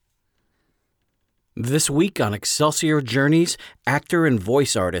This week on Excelsior Journeys, actor and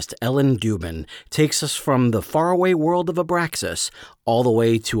voice artist Ellen Dubin takes us from the faraway world of Abraxas all the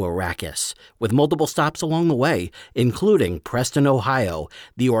way to Arrakis, with multiple stops along the way, including Preston, Ohio,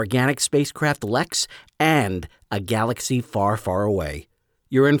 the organic spacecraft Lex, and a galaxy far, far away.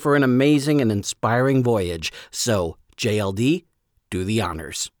 You're in for an amazing and inspiring voyage, so JLD, do the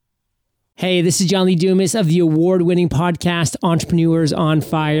honors. Hey, this is John Lee Dumas of the award-winning podcast Entrepreneurs on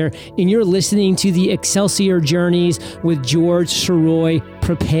Fire, and you're listening to the Excelsior Journeys with George Sirois.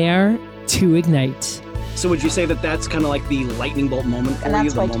 Prepare to ignite. So would you say that that's kind of like the lightning bolt moment for you? And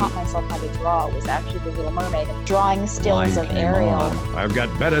that's why I taught myself how to draw, was actually The Little Mermaid, and drawing stills of Ariel. I've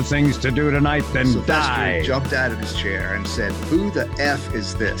got better things to do tonight than die. Sylvester jumped out of his chair and said, "Who the F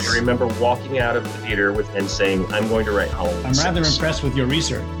is this?" I remember walking out of the theater and saying, "I'm going to write Halloween." I'm rather impressed with your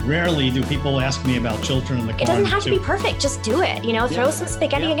research. Rarely do people ask me about Children of the Corn. It doesn't have to be perfect. Just do it. Throw some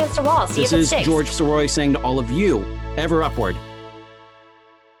spaghetti against a wall. See if it sticks. This is George Sirois saying to all of you, ever upward.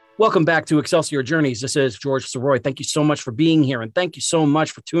 Welcome back to Excelsior Journeys. This is George Sirois. Thank you so much for being here, and thank you so much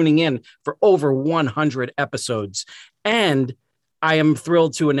for tuning in for over 100 episodes. And I am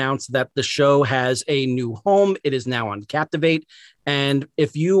thrilled to announce that the show has a new home. It is now on Captivate. And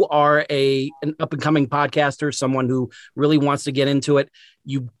if you are an up-and-coming podcaster, someone who really wants to get into it,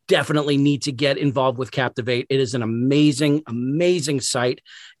 you definitely need to get involved with Captivate. It is an amazing, amazing site.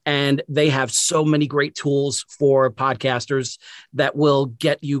 And they have so many great tools for podcasters that will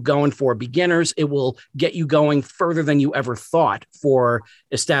get you going for beginners. It will get you going further than you ever thought for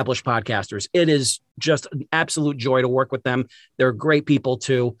established podcasters. It is just an absolute joy to work with them. They're great people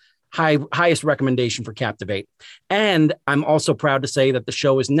too. Highest recommendation for Captivate. And I'm also proud to say that the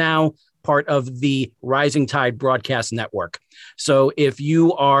show is now part of the Rising Tide Broadcast Network. So if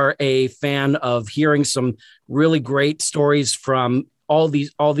you are a fan of hearing some really great stories from all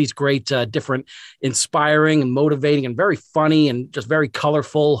these great, different, inspiring and motivating and very funny and just very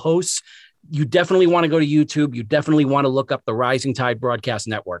colorful hosts, you definitely want to go to YouTube. You definitely want to look up the Rising Tide Broadcast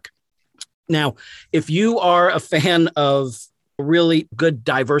Network. Now, if you are a fan of really good,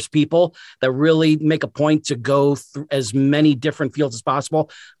 diverse people that really make a point to go through as many different fields as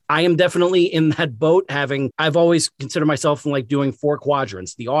possible, I am definitely in that boat. I've always considered myself like doing 4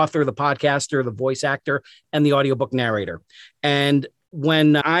 quadrants: the author, the podcaster, the voice actor, and the audiobook narrator. And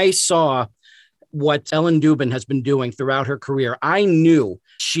when I saw what Ellen Dubin has been doing throughout her career, I knew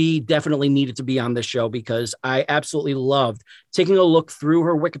she definitely needed to be on this show, because I absolutely loved taking a look through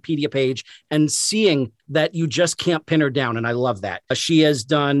her Wikipedia page and seeing that you just can't pin her down. And I love that. She has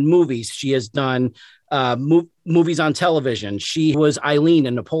done movies. She has done movies on television. She was Eileen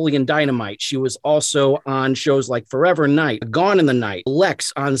in Napoleon Dynamite. She was also on shows like Forever Knight, Gone in the Night,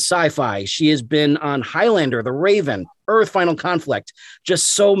 Lex on Sci-Fi. She has been on Highlander, The Raven, Earth, Final Conflict.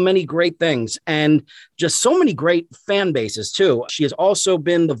 Just so many great things, and just so many great fan bases too. She has also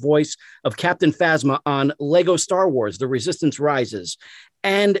been the voice of Captain Phasma on Lego Star Wars, The Resistance Rises.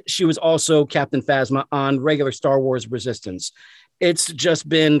 And she was also Captain Phasma on regular Star Wars Resistance. It's just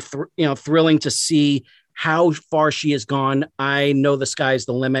been thrilling to see how far she has gone. I know the sky's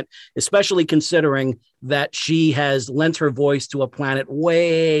the limit, especially considering that she has lent her voice to a planet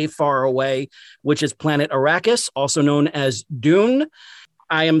way far away, which is planet Arrakis, also known as Dune.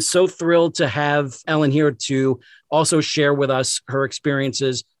 I am so thrilled to have Ellen here to also share with us her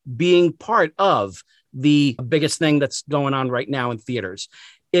experiences being part of the biggest thing that's going on right now in theaters.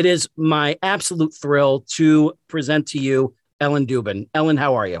 It is my absolute thrill to present to you Ellen Dubin. Ellen,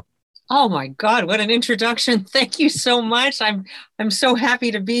 how are you? Oh my God, what an introduction. Thank you so much. I'm so happy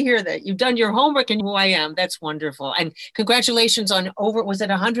to be here, that you've done your homework and who I am. That's wonderful. And congratulations on was it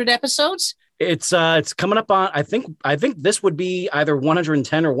 100 episodes? It's coming up on, I think this would be either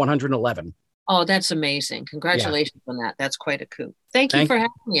 110 or 111. Oh, that's amazing. Congratulations on that. That's quite a coup. Thank you for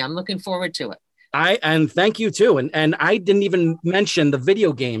having me. I'm looking forward to it. And thank you too. And I didn't even mention the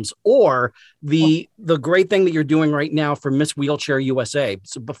video games or the great thing that you're doing right now for Miss Wheelchair USA.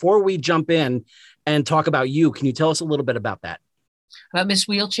 So before we jump in and talk about you, can you tell us a little bit about that? About Miss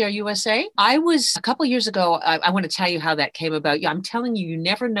Wheelchair USA? I was a couple of years ago. I want to tell you how that came about. Yeah, I'm telling you, you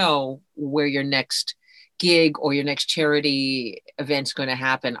never know where your next gig or your next charity event's going to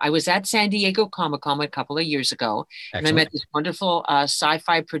happen. I was at San Diego Comic-Con a couple of years ago. Excellent. And I met this wonderful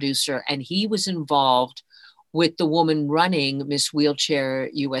sci-fi producer, and he was involved with the woman running Miss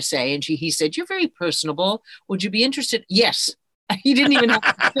Wheelchair USA. And he said, "You're very personable. Would you be interested?" Yes. He didn't even have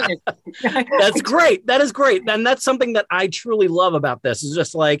to finish. That's great. That is great. And that's something that I truly love about this. Is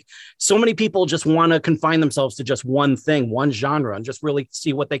just like so many people just want to confine themselves to just one thing, one genre, and just really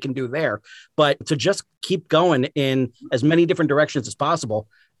see what they can do there. But to just keep going in as many different directions as possible,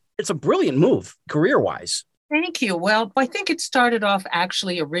 it's a brilliant move career-wise. Thank you. Well, I think it started off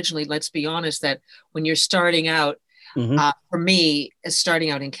actually originally, let's be honest, that when you're starting out, for me, starting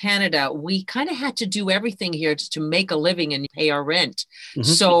out in Canada, we kind of had to do everything here to make a living and pay our rent.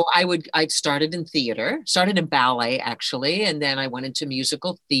 So I started in theater, started in ballet actually, and then I went into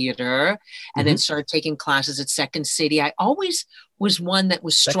musical theater, and then started taking classes at Second City. I always was one that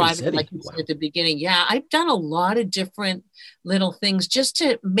was striving, like you said at the beginning. Yeah, I've done a lot of different little things just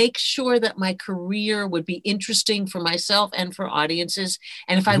to make sure that my career would be interesting for myself and for audiences.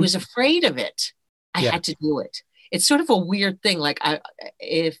 And if I was afraid of it, I had to do it. It's sort of a weird thing. Like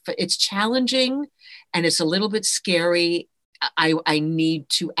if it's challenging and it's a little bit scary, I need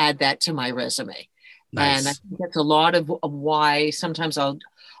to add that to my resume. Nice. And I think that's a lot of why sometimes I'll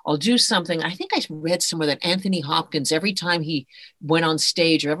do something. I think I read somewhere that Anthony Hopkins, every time he went on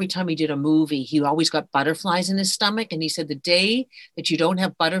stage or every time he did a movie, he always got butterflies in his stomach. And he said, the day that you don't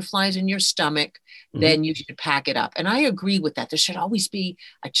have butterflies in your stomach, then you should pack it up. And I agree with that. There should always be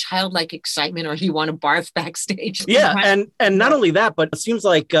a childlike excitement, or you want to barf backstage. Yeah. And not only that, but it seems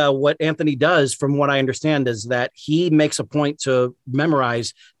like what Anthony does, from what I understand, is that he makes a point to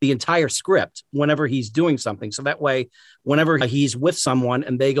memorize the entire script whenever he's doing something. So that way, whenever he's with someone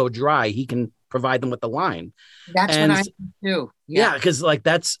and they go dry, he can provide them with the line. That's what I do. Yeah, because like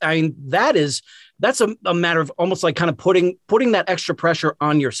that's a matter of almost like kind of putting that extra pressure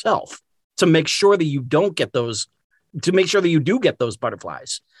on yourself to make sure that you don't get those, to make sure that you do get those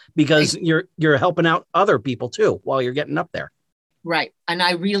butterflies, because you're helping out other people too while you're getting up there. Right. And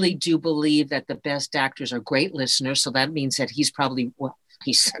I really do believe that the best actors are great listeners. So that means that he's probably,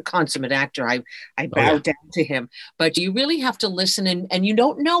 he's a consummate actor. I bow down to him. But you really have to listen, and you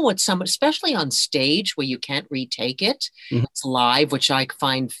don't know what someone, especially on stage where you can't retake it. It's live, which I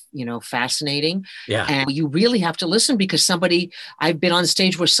find, fascinating. Yeah. And you really have to listen, because I've been on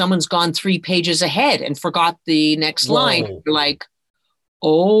stage where someone's gone 3 pages ahead and forgot the next line. You're like,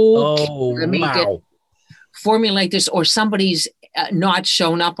 let me formulate this, or somebody's not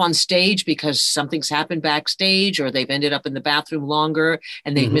shown up on stage because something's happened backstage, or they've ended up in the bathroom longer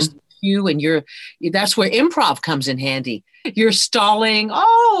and they've missed you. And that's where improv comes in handy. You're stalling.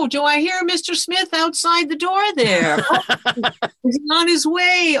 Oh, do I hear Mr. Smith outside the door there? He's on his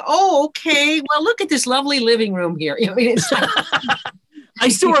way. Oh, okay. Well, look at this lovely living room here. I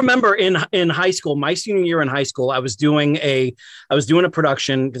still remember in high school, my senior year in high school, I was doing a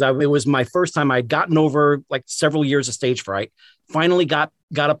production because it was my first time. I'd gotten over like several years of stage fright, finally got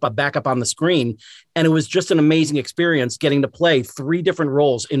back up on the screen. And it was just an amazing experience getting to play 3 different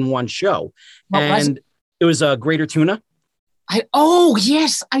roles in one show. It was a Greater Tuna.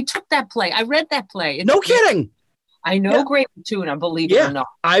 Yes, I took that play. I read that play. No kidding. I know Greater Tuna, believe it or not.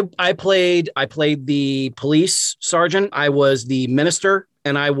 I played the police sergeant. I was the minister,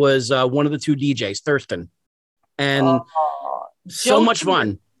 and I was one of the 2 DJs, Thurston. And so much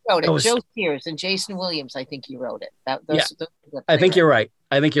fun. Wrote it. Joe Spears and Jason Williams, I think he wrote it. I think you're right.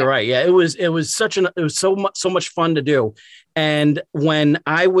 Yeah, it was so much fun to do. And when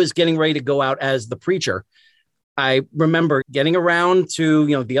I was getting ready to go out as the preacher, I remember getting around to,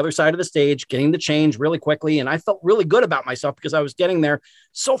 the other side of the stage, getting the change really quickly. And I felt really good about myself because I was getting there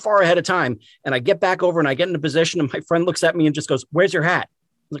so far ahead of time. And I get back over and I get into position, and my friend looks at me and just goes, "Where's your hat?"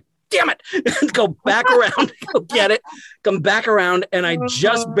 I'm like, damn it. Go back around, go get it, come back around. And I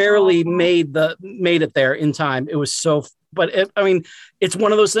just barely made it there in time. It was it's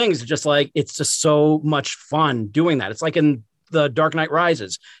one of those things. Just like, it's just so much fun doing that. It's like in The Dark Knight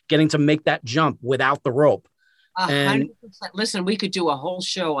Rises, getting to make that jump without the rope. 100%. Listen, we could do a whole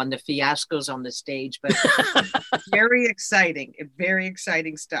show on the fiascos on the stage, but very exciting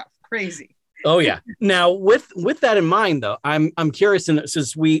stuff. Crazy. Oh yeah. Now with that in mind, though, I'm curious, and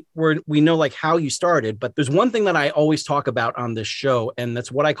since we know like how you started, but there's one thing that I always talk about on this show, and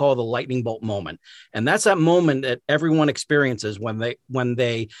that's what I call the lightning bolt moment. And that's that moment that everyone experiences when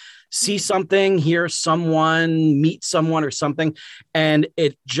they see something, hear someone, meet someone or something, and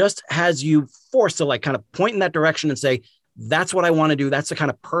it just has you forced to like kind of point in that direction and say, that's what I want to do. That's the kind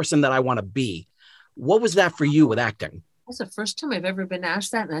of person that I want to be. What was that for you with acting? That's the first time I've ever been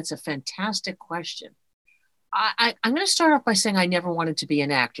asked that. And that's a fantastic question. I'm going to start off by saying I never wanted to be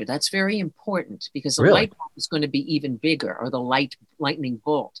an actor. That's very important, because the light bulb is going to be even bigger, or the lightning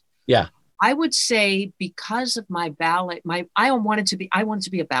bolt. Yeah. I would say because of my ballet, I wanted to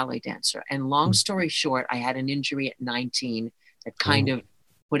be a ballet dancer. And long story short, I had an injury at 19 that kind of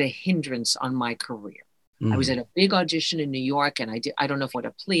put a hindrance on my career. I was at a big audition in New York, and I don't know what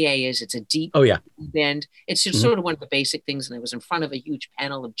a plie is. It's a deep bend. It's just sort of one of the basic things. And I was in front of a huge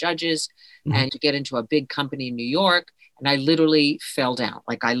panel of judges, and to get into a big company in New York. and I literally fell down.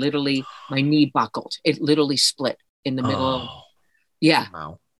 Like my knee buckled. It literally split in the middle. Yeah.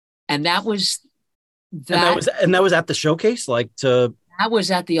 Wow. And that was And that was at the showcase, that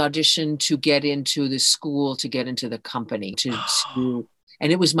was at the audition to get into the school, to get into the company,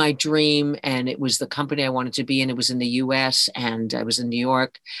 and it was my dream, and it was the company I wanted to be in. It was in the US, and I was in New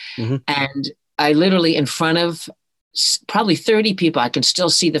York. Mm-hmm. And I literally, in front of probably 30 people, I can still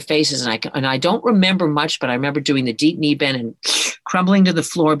see the faces, and I don't remember much, but I remember doing the deep knee bend and crumbling to the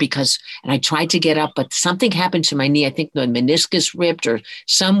floor and I tried to get up, but something happened to my knee. I think the meniscus ripped or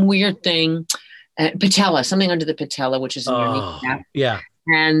some weird thing. Patella, something under the patella, which is in your kneecap. Yeah.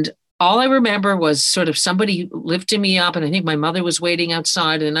 And all I remember was sort of somebody lifted me up, and I think my mother was waiting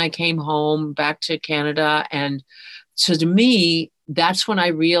outside, and then I came home back to Canada. And so to me, that's when I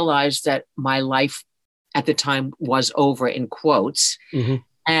realized that my life at the time was over, in quotes. Mm-hmm.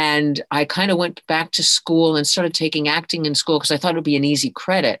 And I kind of went back to school and started taking acting in school because I thought it would be an easy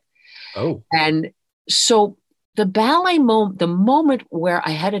credit. Oh. And so the ballet the moment where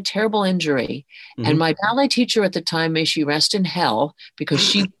I had a terrible injury, mm-hmm. and my ballet teacher at the time, may she rest in hell, because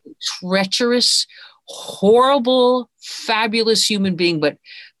she was a treacherous, horrible, fabulous human being, but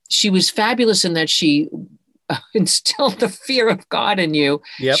she was fabulous in that she instilled the fear of God in you.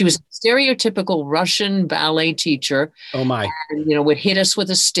 Yep. She was a stereotypical Russian ballet teacher. Oh my. And, would hit us with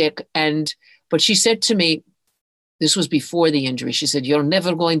a stick. But she said to me, this was before the injury, she said, "You're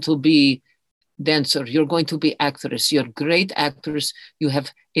never going to be dancer. You're going to be actress. You're a great actress. You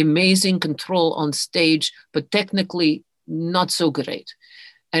have amazing control on stage, but technically not so great."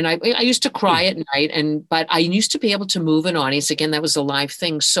 And I used to cry at night, but I used to be able to move an audience. Again, that was a live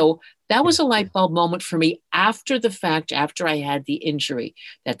thing. So that was a light bulb moment for me after the fact, after I had the injury,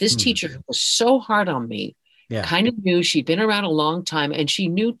 that this teacher who was so hard on me, kind of knew, she'd been around a long time, and she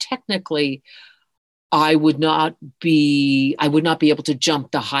knew technically I would not be able to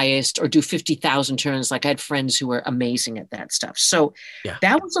jump the highest or do 50,000 turns. Like I had friends who were amazing at that stuff. So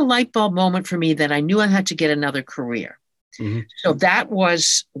that was a light bulb moment for me that I knew I had to get another career. Mm-hmm. So that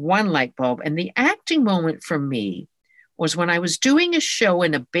was one light bulb. And the acting moment for me was when I was doing a show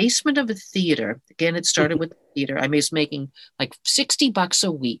in a basement of a theater. Again, it started with theater. I was making like $60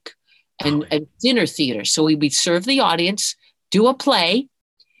 a week and dinner theater. So we'd serve the audience, do a play.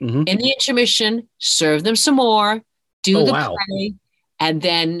 Mm-hmm. In the intermission, serve them some more, do the play, and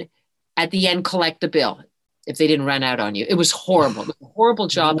then at the end, collect the bill if they didn't run out on you. It was horrible. It was a horrible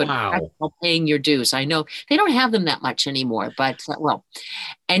job at paying your dues. I know they don't have them that much anymore, but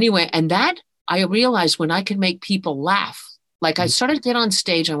anyway, and that I realized when I could make people laugh, like I started to get on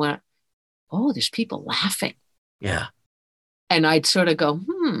stage, I went, oh, there's people laughing. Yeah. And I'd sort of go,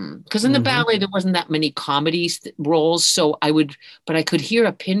 because in the ballet, there wasn't that many comedy roles. But I could hear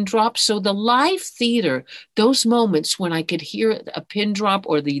a pin drop. So the live theater, those moments when I could hear a pin drop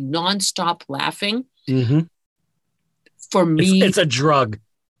or the nonstop laughing, for me, it's a drug.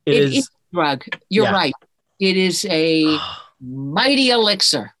 It is a drug. You're right. It is a mighty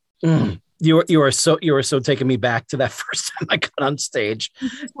elixir. You are so taking me back to that first time I got on stage,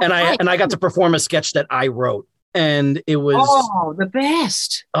 and I got to perform a sketch that I wrote. And it was the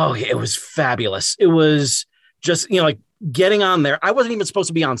best. Oh, it was fabulous. It was just, like getting on there. I wasn't even supposed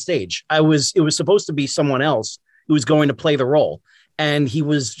to be on stage. It was supposed to be someone else who was going to play the role. And he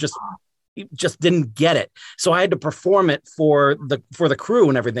just didn't get it. So I had to perform it for the crew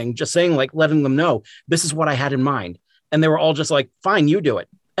and everything, just saying, like, letting them know this is what I had in mind. And they were all just like, fine, you do it.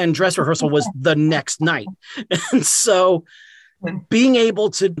 And dress rehearsal was the next night. And so being able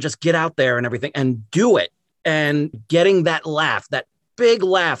to just get out there and everything and do it, and getting that laugh, that big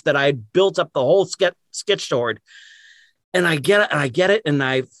laugh that I built up the whole sketch toward. And I get it. And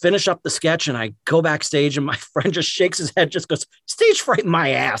I finish up the sketch and I go backstage and my friend just shakes his head, just goes, stage fright my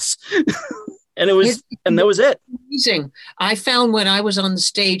ass. and that was it. Amazing. I found when I was on the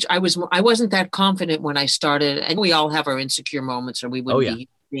stage, I wasn't that confident when I started, and we all have our insecure moments or we wouldn't be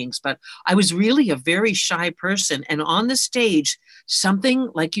beings, but I was really a very shy person. And on the stage, something,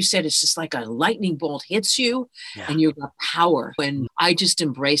 like you said, it's just like a lightning bolt hits you and you've got power. And I just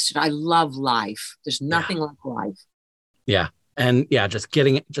embraced it. I love life. There's nothing like life. Yeah. And just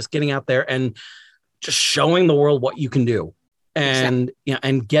getting out there and just showing the world what you can do. And,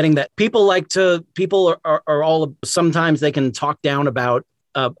 and getting that people are all, sometimes they can talk down about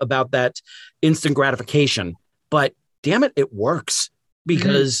that instant gratification, but damn it, it works.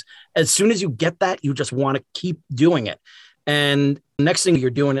 Because as soon as you get that, you just want to keep doing it. And next thing you're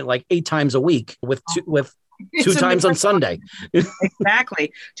doing it like 8 times a week with two times on Sunday.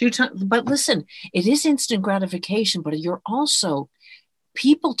 Exactly. 2 times. But listen, it is instant gratification, but you're also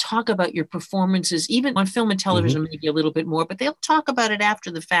people talk about your performances, even on film and television, maybe a little bit more, but they'll talk about it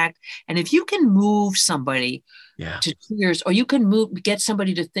after the fact. And if you can move somebody to tears, or you can get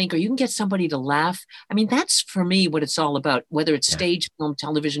somebody to think, or you can get somebody to laugh, I mean, that's for me what it's all about, whether it's stage, film,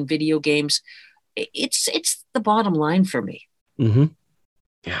 television, video games. It's the bottom line for me.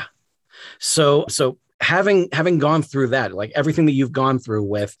 Yeah. So having gone through that, like everything that you've gone through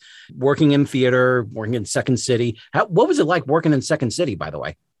with working in theater, working in Second City, what was it like working in Second City, by the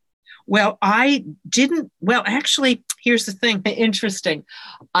way? Well, actually, here's the thing. Interesting.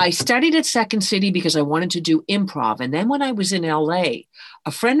 I studied at Second City because I wanted to do improv. And then when I was in LA,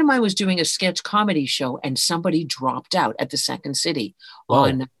 a friend of mine was doing a sketch comedy show and somebody dropped out at the Second City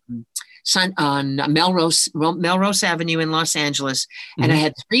on Melrose Avenue in Los Angeles. And I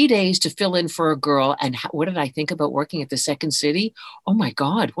had 3 days to fill in for a girl. And what did I think about working at the Second City? Oh my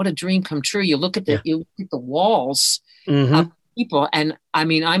God, what a dream come true. You look at the walls of people. And I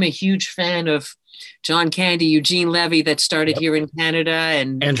mean, I'm a huge fan of John Candy, Eugene Levy that started here in Canada,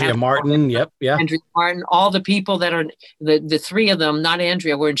 and Andrea Martin. Andrea Martin, all the people that are the three of them, not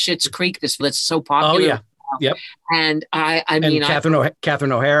Andrea, were in Schitt's Creek. That's so popular. And I mean,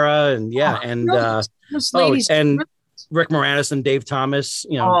 Catherine O'Hara, and and Rick Moranis and Dave Thomas.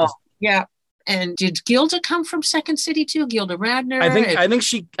 And did Gilda come from Second City too? Gilda Radner?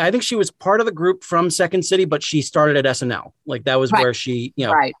 I think she was part of the group from Second City, but she started at SNL. Like that was where she,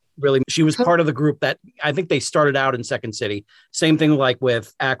 really, she was part of the group that I think they started out in Second City. Same thing like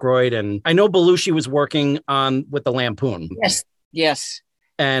with Aykroyd, and I know Belushi was working on with the Lampoon. Yes.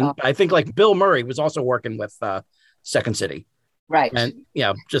 And I think like Bill Murray was also working with Second City. Right. And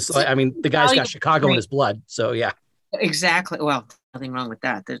the guy's got Chicago in his blood. So yeah. Exactly. Well, nothing wrong with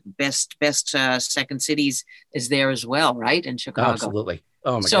that. The best Second Cities is there as well, right? In Chicago. Oh, absolutely.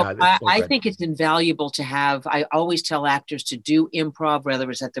 Oh my God. So I think it's invaluable to have. I always tell actors to do improv, whether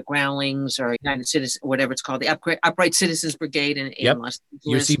it's at the Groundlings or United Citizens, whatever it's called, the Upright Citizens Brigade in Los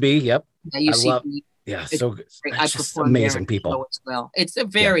Angeles. UCB. Yep. UCB. So good. I just amazing people as well. It's a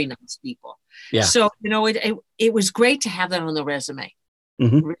very nice people. Yeah. So, it was great to have that on the resume.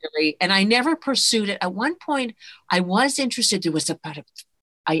 Really. And I never pursued it. At one point I was interested. There was about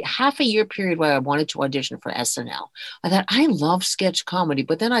a half a year period where I wanted to audition for SNL. I thought, I love sketch comedy,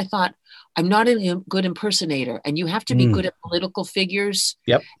 but then I thought, I'm not a good impersonator, and you have to be good at political figures.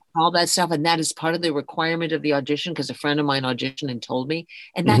 All that stuff. And that is part of the requirement of the audition, because a friend of mine auditioned and told me,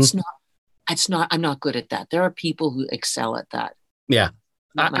 and I'm not good at that. There are people who excel at that. Yeah.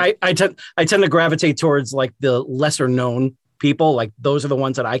 I tend to gravitate towards like the lesser known people. Like those are the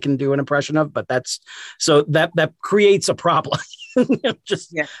ones that I can do an impression of, but that creates a problem.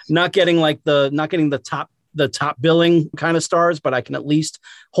 Not getting the top billing kind of stars, but I can at least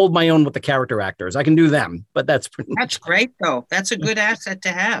hold my own with the character actors. I can do them, but that's great though. That's a good asset to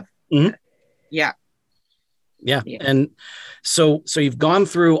have. Yeah. And so you've gone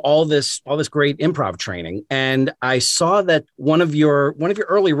through all this great improv training, and I saw that one of your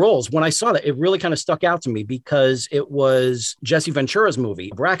early roles, when I saw that, it really kind of stuck out to me because it was Jesse Ventura's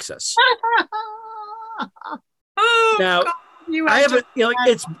movie, Abraxas. Now, I haven't,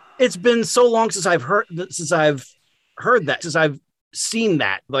 it's been so long since I've seen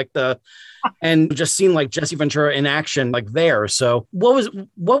that, and just seen like Jesse Ventura in action, like there. So what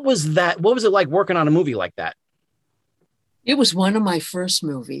was it like working on a movie like that? It was one of my first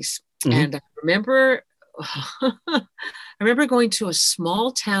movies. And I remember going to a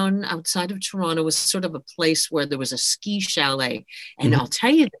small town outside of Toronto. It was sort of a place where there was a ski chalet. And I'll tell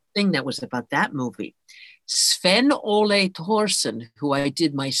you the thing that was about that movie. Sven Ole Thorsen, who I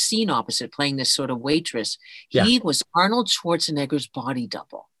did my scene opposite, playing this sort of waitress, he was Arnold Schwarzenegger's body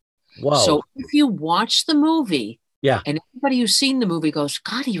double. Whoa. So if you watch the movie, and everybody who's seen the movie goes,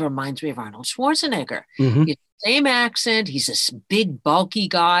 God, he reminds me of Arnold Schwarzenegger. Same accent. He's this big, bulky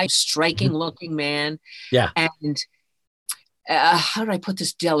guy, striking looking man. Yeah. And how do I put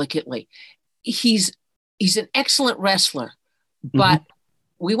this delicately? He's an excellent wrestler, but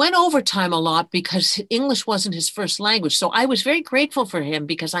we went overtime a lot because English wasn't his first language. So I was very grateful for him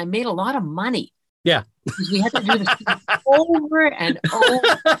because I made a lot of money. Yeah. We had to do this over and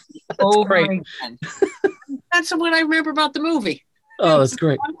over again. That's what I remember about the movie. Oh, that's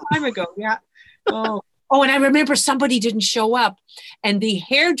great. A long time ago. Yeah. Oh, and I remember somebody didn't show up, and the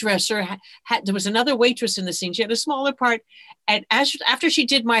hairdresser there was another waitress in the scene. She had a smaller part, and after she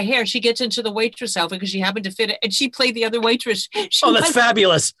did my hair, she gets into the waitress outfit because she happened to fit it, and she played the other waitress. That's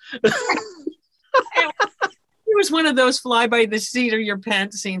fabulous. It was one of those fly by the seat of your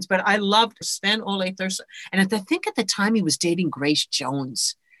pants scenes, but I loved Sven Ole Thorsen, and I think at the time he was dating Grace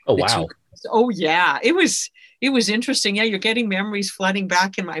Jones. Oh wow! Oh yeah, it was it was interesting. Yeah, you're getting memories flooding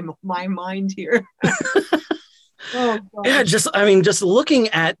back in my mind here. Oh, God. Yeah, just looking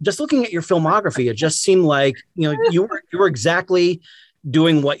at your filmography, it just seemed like, you were exactly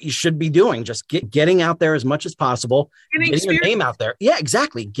doing what you should be doing, just getting out there as much as possible, getting your name out there. Yeah,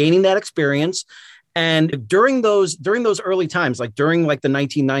 exactly. Gaining that experience. And during those early times, like during like the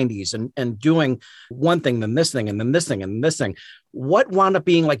 1990s and doing one thing, then this thing, and then this thing, and this thing, what wound up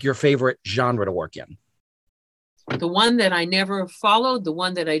being like your favorite genre to work in? The one that I never followed, the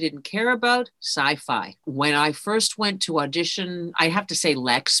one that I didn't care about, sci-fi. When I first went to audition, I have to say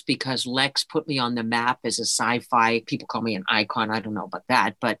Lex, because Lex put me on the map as a sci-fi. People call me an icon. I don't know about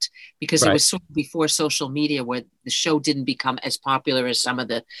that, but because it was sort of before social media, where the show didn't become as popular as some of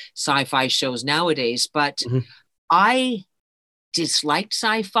the sci-fi shows nowadays. But I disliked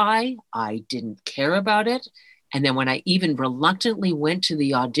sci-fi. I didn't care about it. And then when I even reluctantly went to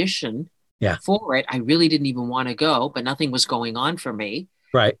the audition for it, I really didn't even want to go, but nothing was going on for me.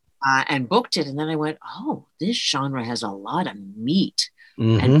 Right. And booked it. And then I went, oh, this genre has a lot of meat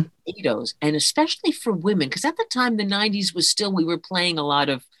and potatoes, and especially for women. Because at the time, the 90s was still, we were playing a lot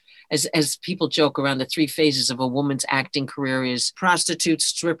of, as people joke around, the three phases of a woman's acting career is prostitute,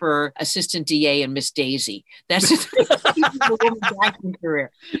 stripper, assistant DA, and Miss Daisy. That's a woman's acting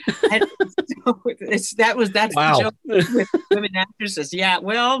career. And so that's wow. the joke with women actresses. Yeah,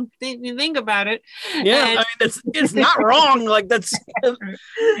 well, think about it. Yeah, and it's not wrong. Like that's,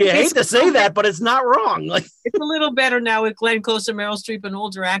 you hate to say that, but it's not wrong. Like it's a little better now with Glenn Close and Meryl Streep and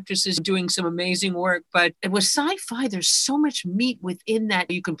older actresses doing some amazing work. But it was sci-fi. There's so much meat within that.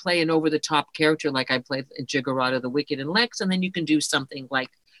 You can play an over-the-top character like I played in Jiggerada, The Wicked, and Lex, and then you can do something like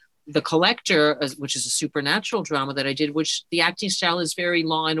The Collector, which is a supernatural drama that I did, which the acting style is very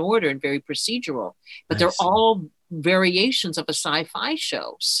Law and Order and very procedural, but they're all variations of a sci-fi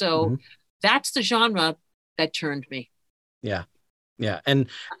show. So that's the genre that turned me. Yeah. Yeah.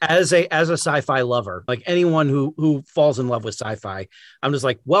 And as a sci-fi lover, like anyone who falls in love with sci-fi, I'm just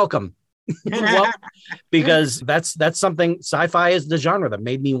like, welcome. Well, because that's something. Sci-fi is the genre that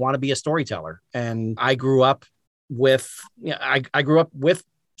made me want to be a storyteller, and I grew up with I grew up with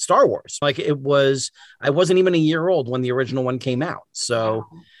Star Wars. Like I wasn't even a year old when the original one came out, so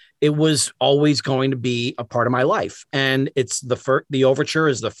it was always going to be a part of my life. And it's the overture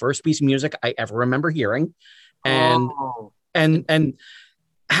is the first piece of music I ever remember hearing, and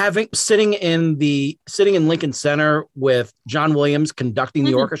sitting in Lincoln Center with John Williams conducting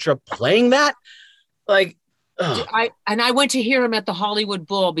the orchestra, playing that, like, I went to hear him at the Hollywood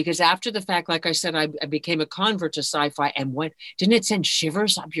Bowl, because after the fact, like I said, I became a convert to sci-fi, and didn't it send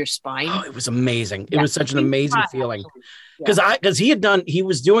shivers up your spine? Oh, it was amazing. It was such an amazing feeling, because he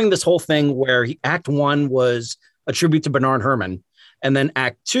was doing this whole thing where Act 1 was a tribute to Bernard Herrmann, and then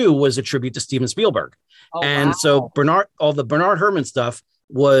Act 2 was a tribute to Steven Spielberg. So all the Bernard Herrmann stuff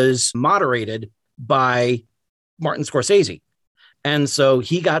was moderated by Martin Scorsese. And so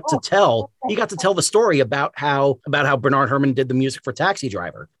he got to tell the story about how Bernard Herrmann did the music for Taxi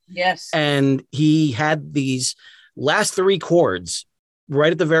Driver. Yes. And he had these last three chords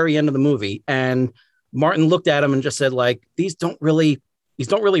right at the very end of the movie. And Martin looked at him and just said, like, these don't really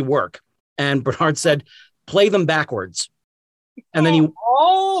work. And Bernard said, play them backwards. And then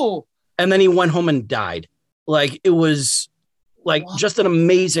he went home and died. Like, it was like just an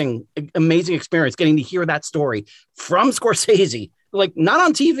amazing experience getting to hear that story from Scorsese, like not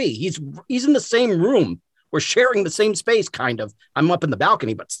on TV. He's in the same room. We're sharing the same space, kind of. I'm up in the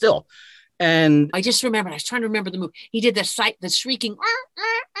balcony, but still. And I just remembered, I was trying to remember the movie. He did the shrieking.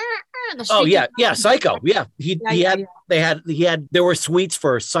 Psycho. Yeah. There were suites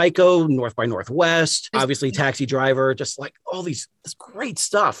for Psycho, North by Northwest, obviously Taxi Driver, just like all this great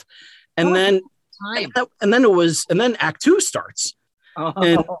stuff. And then Act 2 starts,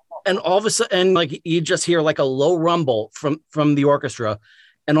 and all of a sudden, like, you just hear like a low rumble from the orchestra,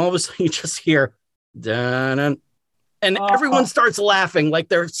 and all of a sudden you just hear, dun, and everyone starts laughing, like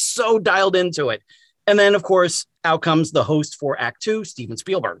they're so dialed into it. And then, of course, out comes the host for Act 2, Steven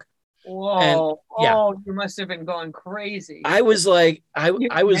Spielberg. Whoa! You must have been going crazy. I was like, I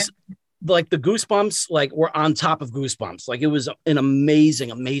was. Like the goosebumps, like were on top of goosebumps. Like it was an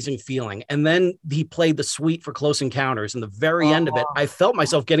amazing feeling. And then he played the suite for Close Encounters, and the very end of it, I felt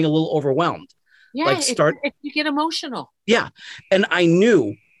myself getting a little overwhelmed. Yeah, you get emotional. Yeah, and I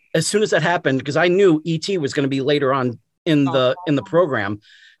knew as soon as that happened, because I knew E.T. was going to be later on in the program.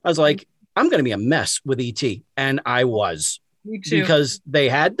 I was like, I'm going to be a mess with E.T., and I was. Me too. Because they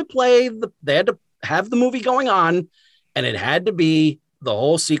had to have the movie going on, and it had to be the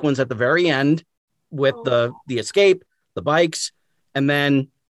whole sequence at the very end with the escape, the bikes, and then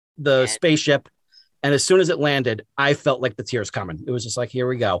the spaceship. And as soon as it landed, I felt like the tears coming. It was just like, here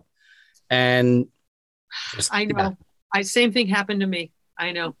we go. And I know. Same thing happened to me.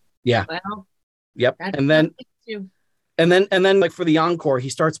 I know. Yeah. Well, yep. And then like for the encore, he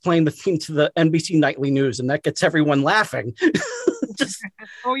starts playing the theme to the NBC Nightly News, and that gets everyone laughing.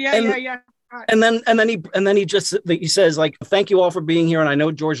 Yeah. And then he says like, thank you all for being here. And I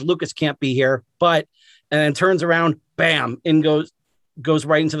know George Lucas can't be here, and then turns around, bam, and goes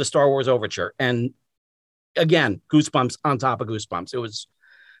right into the Star Wars overture. And again, goosebumps on top of goosebumps. It was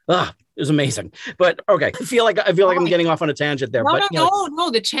amazing. But okay, I feel like I'm getting off on a tangent there. No,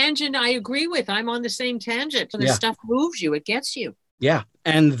 the tangent I agree with. I'm on the same tangent. The stuff moves you, it gets you. Yeah.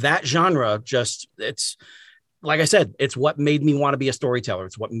 And that genre it's like I said, it's what made me want to be a storyteller.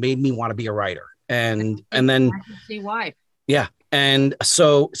 It's what made me want to be a writer. And then I can see why. Yeah. And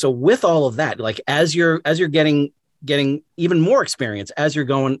so with all of that, like as you're getting even more experience as you're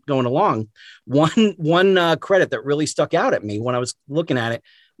going along, one credit that really stuck out at me when I was looking at it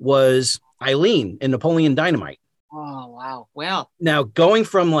was Eileen in Napoleon Dynamite. Oh, wow. Well, now going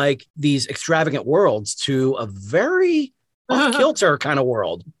from like these extravagant worlds to a very off-kilter kind of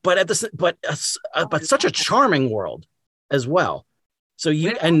world, but such a charming world as well. So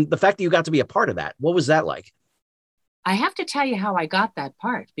and the fact that you got to be a part of that, what was that like? I have to tell you how I got that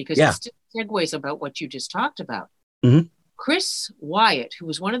part, because it still segues about what you just talked about. Mm-hmm. Chris Wyatt, who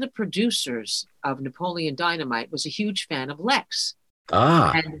was one of the producers of Napoleon Dynamite, was a huge fan of Lex.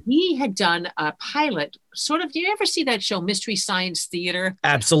 And he had done a pilot, sort of, do you ever see that show, Mystery Science Theater?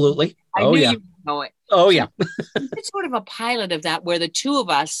 Absolutely. I knew you would know it. Oh, yeah. It's sort of a pilot of that where the two of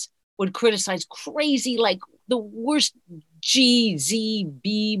us would criticize crazy, like the worst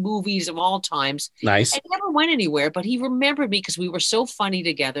GZB movies of all times. Nice. It never went anywhere, but he remembered me because we were so funny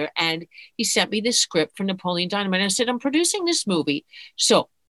together. And he sent me this script for Napoleon Dynamite. And I said, I'm producing this movie. So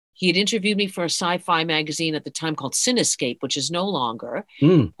he had interviewed me for a sci-fi magazine at the time called Cinescape, which is no longer.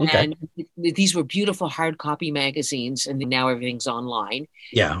 Okay. And these were beautiful hard copy magazines. And now everything's online.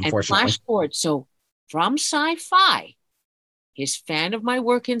 Yeah, unfortunately. And flash forward. So from Sci-Fi, his fan of my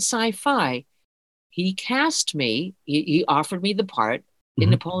work in Sci-Fi, he cast me, he offered me the part in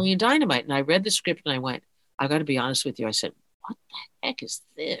Napoleon Dynamite. And I read the script and I went, I got to be honest with you. I said, what the heck is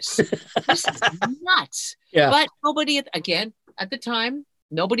this? This is nuts. Yeah. But nobody, at the time,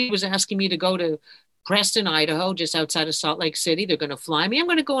 nobody was asking me to go to Preston, Idaho, just outside of Salt Lake City. They're going to fly me. I'm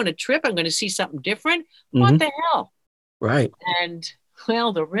going to go on a trip. I'm going to see something different. What the hell? Right. And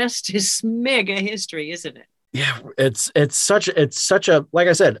well, the rest is mega history, isn't it? Yeah, it's such a, like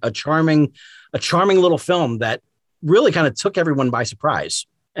I said, a charming little film that really kind of took everyone by surprise.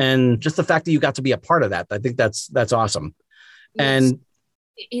 And just the fact that you got to be a part of that, I think that's awesome. And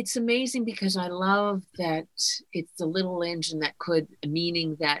it's amazing because I love that it's the little engine that could,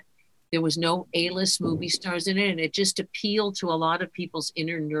 meaning that there was no A-list movie stars in it, and it just appealed to a lot of people's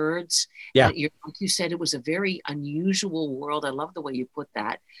inner nerds. Yeah. Like you said, it was a very unusual world. I love the way you put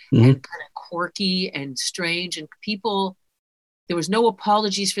that. And kind of quirky and strange, and people, there was no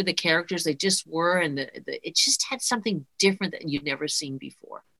apologies for the characters. They just were, and it just had something different that you'd never seen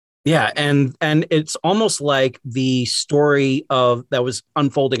before. Yeah, and it's almost like the story of that was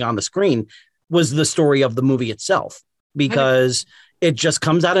unfolding on the screen was the story of the movie itself, because it just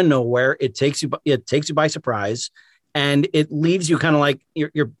comes out of nowhere. It takes you by surprise, and it leaves you kind of like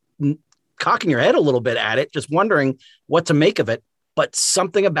you're cocking your head a little bit at it, just wondering what to make of it. But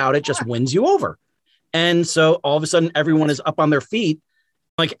something about it just wins you over, and so all of a sudden everyone is up on their feet,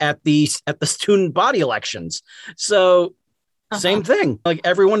 like at the student body elections. So same thing, like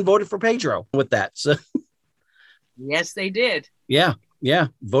everyone voted for Pedro with that. So yes, they did. Yeah,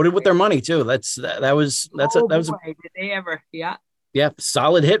 voted with their money too. That was did they ever? Yeah,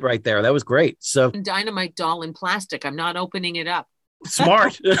 solid hit right there. That was great. So Dynamite doll in plastic. I'm not opening it up.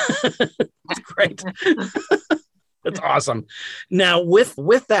 Smart. That's great. That's awesome. Now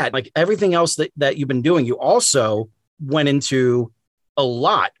with that, like everything else that you've been doing, you also went into a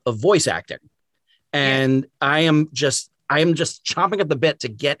lot of voice acting. And I am just chomping at the bit to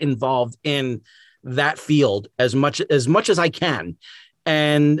get involved in that field as much as I can.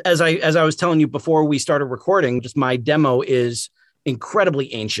 And as I was telling you before we started recording, just my demo is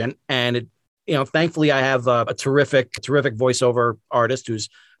incredibly ancient, and thankfully I have a terrific voiceover artist who's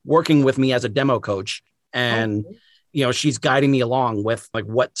working with me as a demo coach, and she's guiding me along with like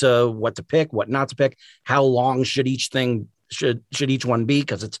what to pick, what not to pick, how long should each one be,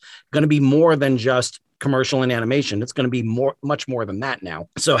 because it's going to be more than just commercial and animation. It's going to be much more than that now.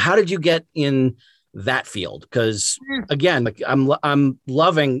 So how did you get in that field? Because again, like I'm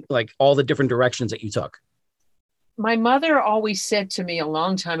loving like all the different directions that you took. My mother always said to me a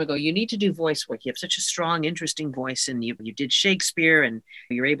long time ago, you need to do voice work. You have such a strong, interesting voice, and you did Shakespeare, and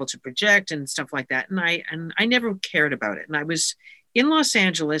you're able to project and stuff like that. And I never cared about it. And I was in Los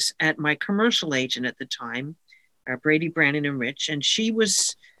Angeles at my commercial agent at the time, Brady, Brannon and Rich, and she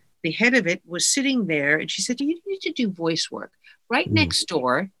was, the head of it was sitting there, and she said, you need to do voice work. Right next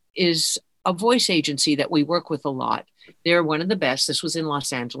door is a voice agency that we work with a lot. They're one of the best. This was in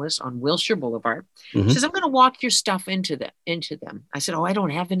Los Angeles on Wilshire Boulevard. She says, I'm going to walk your stuff into them. I said, oh, I don't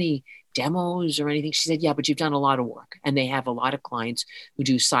have any demos or anything. She said, yeah, but you've done a lot of work. And they have a lot of clients who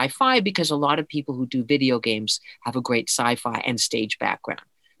do sci-fi, because a lot of people who do video games have a great sci-fi and stage background.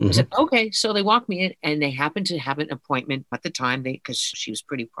 I said, okay. So they walked me in, and they happened to have an appointment at the time, because she was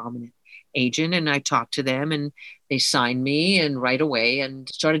pretty prominent agent, and I talked to them, and they signed me, and right away, and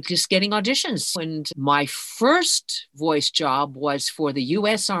started just getting auditions. And my first voice job was for the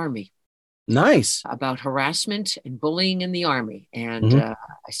U.S. Army. Nice. About harassment and bullying in the Army. And I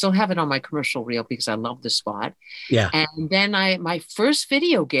still have it on my commercial reel because I love the spot. Yeah. And then my first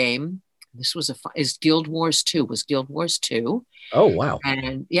video game, this was is Guild Wars 2, was Guild Wars 2. Oh, wow.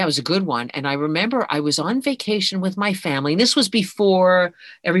 And yeah, it was a good one. And I remember I was on vacation with my family. And this was before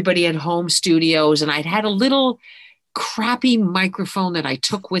everybody had home studios. And I'd had a little crappy microphone that I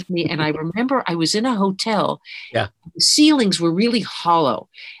took with me. And I remember I was in a hotel. Yeah. The ceilings were really hollow.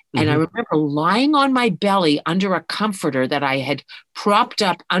 And I remember lying on my belly under a comforter that I had propped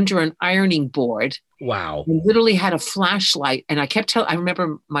up under an ironing board. Wow. We literally had a flashlight. And I kept telling, I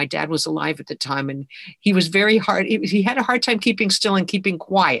remember my dad was alive at the time, and he was very hard. He had a hard time keeping still and keeping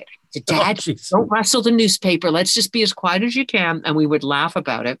quiet. I said, Dad, don't rustle the newspaper. Let's just be as quiet as you can. And we would laugh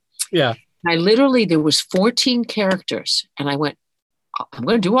about it. Yeah. And there was 14 characters. And I went, I'm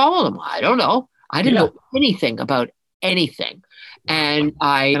going to do all of them. I don't know. I didn't know anything about anything. And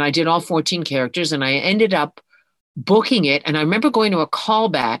I did all 14 characters, and I ended up booking it. And I remember going to a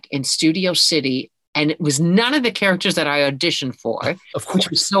callback in Studio City, and it was none of the characters that I auditioned for, of course. Which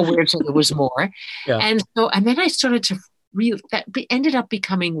was so weird. So there was more. Yeah. And then I started to that ended up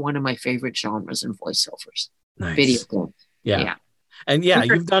becoming one of my favorite genres in voiceovers. Nice. Video games. Yeah. And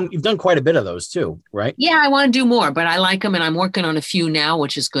you've done quite a bit of those too, right? Yeah, I want to do more, but I like them, and I'm working on a few now,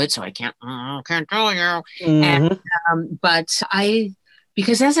 which is good. So I can't tell you. And, but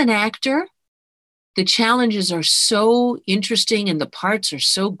because as an actor, the challenges are so interesting, and the parts are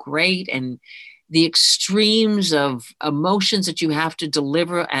so great, and the extremes of emotions that you have to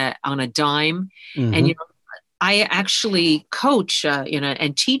deliver on a dime. And I actually coach,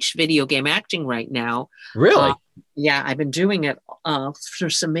 and teach video game acting right now. Really? Yeah, I've been doing it for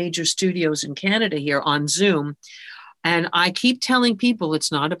some major studios in Canada here on Zoom. And I keep telling people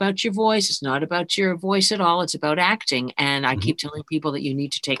it's not about your voice. It's not about your voice at all. It's about acting. And I keep telling people that you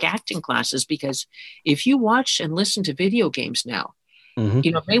need to take acting classes, because if you watch and listen to video games now,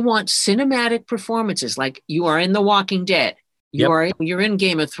 they want cinematic performances, like you are in The Walking Dead. You're in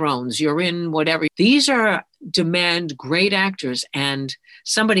Game of Thrones. You're in whatever. These demand great actors. And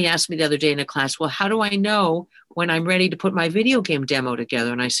somebody asked me the other day in a class, well, how do I know when I'm ready to put my video game demo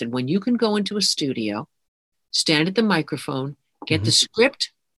together? And I said, when you can go into a studio, stand at the microphone, get the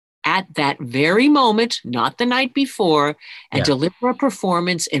script at that very moment, not the night before, and deliver a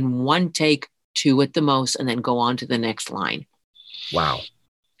performance in one take, 2 at the most, and then go on to the next line. Wow.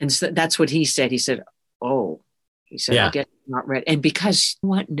 And so that's what he said. He said, I get not ready. And because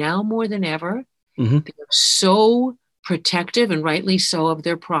now more than ever, they're so protective, and rightly so, of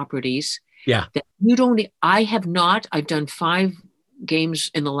their properties. Yeah. That I've done 5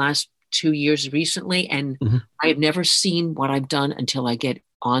 games in the last 2 years recently, and I have never seen what I've done until I get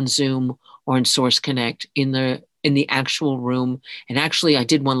on Zoom or in Source Connect in the actual room. And actually, I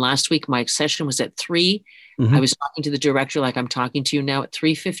did one last week. My session was at 3. I was talking to the director like I'm talking to you now at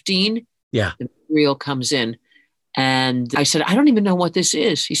 3:15. Yeah. The reel comes in. And I said, I don't even know what this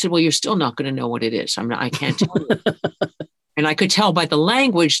is. He said, well, you're still not going to know what it is. I can't tell you. And I could tell by the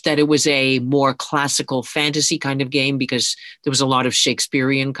language that it was a more classical fantasy kind of game, because there was a lot of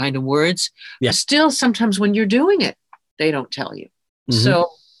Shakespearean kind of words. Yeah. But still, sometimes when you're doing it, they don't tell you. So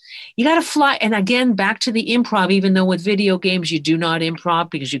you got to fly. And again, back to the improv, even though with video games, you do not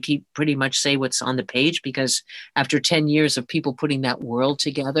improv, because you keep pretty much say what's on the page, because after 10 years of people putting that world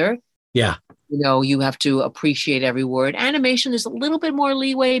together, you have to appreciate every word. Animation is a little bit more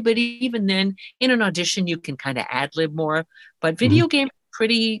leeway, but even then, in an audition, you can kind of ad-lib more. But video game,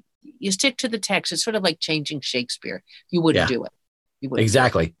 you stick to the text. It's sort of like changing Shakespeare. You wouldn't do it.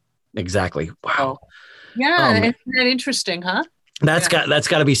 Exactly. Wow. Isn't that interesting, huh? That's got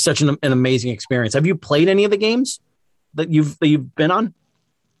to be such an amazing experience. Have you played any of the games that you've been on?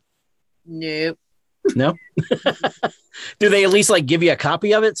 Nope. No. Do they at least like give you a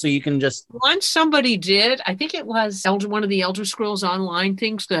copy of it so you can just? Once somebody did, I think it was one of the Elder Scrolls Online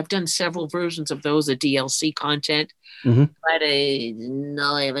things. I've done several versions of those, the DLC content. Mm-hmm. But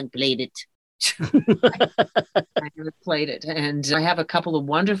no, I haven't played it. I never played it. And I have a couple of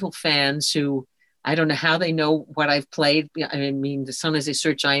wonderful fans who I don't know how they know what I've played. I mean, as soon as they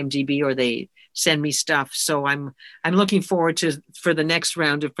search IMDb or they send me stuff. So I'm looking forward for the next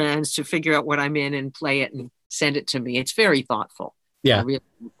round of fans to figure out what I'm in and play it and send it to me. It's very thoughtful. Yeah. I really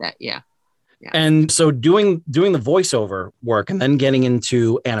like that. Yeah. And so doing the voiceover work and then getting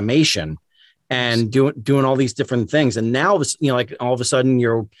into animation and doing all these different things. And now, like all of a sudden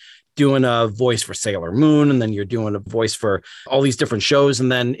you're doing a voice for Sailor Moon, and then you're doing a voice for all these different shows.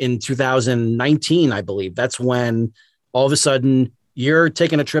 And then in 2019, I believe that's when all of a sudden you're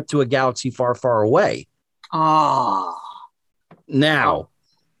taking a trip to a galaxy far, far away. Oh, now,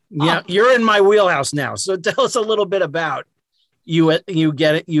 yeah, you're in my wheelhouse now. So tell us a little bit about you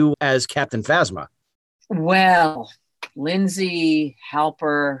as Captain Phasma. Well, Lindsay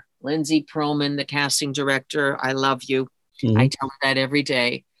Halper, Lindsay Perlman, the casting director, I love you. Mm-hmm. I tell her that every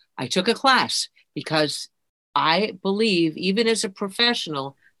day. I took a class because I believe, even as a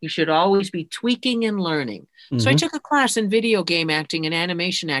professional, you should always be tweaking and learning. Mm-hmm. So I took a class in video game acting and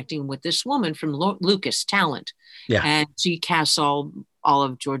animation acting with this woman from Lucas Talent. Yeah. And she casts all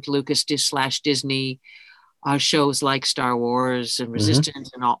of George Lucas / Disney shows like Star Wars and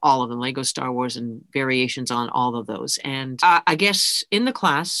Resistance and all of them, Lego Star Wars and variations on all of those. And I guess in the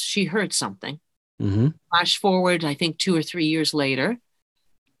class, she heard something. Mm-hmm. Flash forward, I think 2 or 3 years later,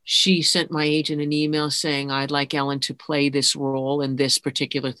 she sent my agent an email saying, I'd like Ellen to play this role in this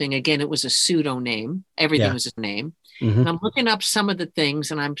particular thing. Again, it was a pseudo name. Everything was his name. Mm-hmm. And I'm looking up some of the things,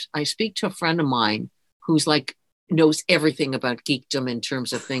 and I speak to a friend of mine who's like, knows everything about geekdom in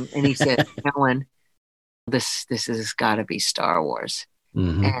terms of things. And he said, Ellen, this has got to be Star Wars.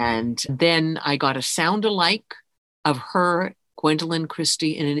 Mm-hmm. And then I got a sound alike of her, Gwendolyn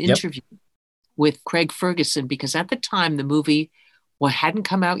Christie, in an interview with Craig Ferguson, because at the time the movie hadn't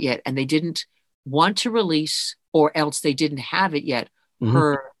come out yet and they didn't want to release, or else they didn't have it yet.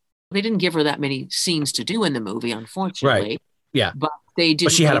 Mm-hmm. They didn't give her that many scenes to do in the movie, unfortunately. Right. Yeah. But they did.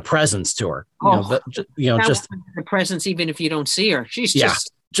 But she had a presence to her. Just the presence, even if you don't see her, she's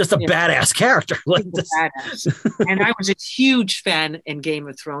just a badass character. Like badass. And I was a huge fan in Game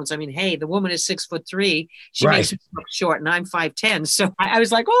of Thrones. I mean, hey, the woman is 6'3". She makes me look short, and I'm 5'10". So I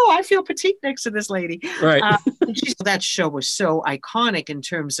was like, oh, I feel petite next to this lady. Right. That show was so iconic in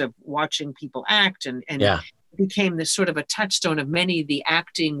terms of watching people act, and it became this sort of a touchstone of many of the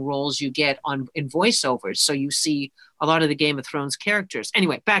acting roles you get in voiceovers. So you see a lot of the Game of Thrones characters.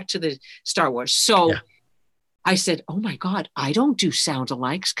 Anyway, back to the Star Wars. So. Yeah. I said, oh my God, I don't do sound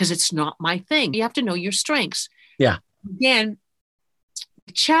alikes because it's not my thing. You have to know your strengths. Yeah. Again,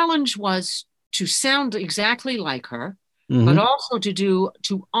 the challenge was to sound exactly like her, but also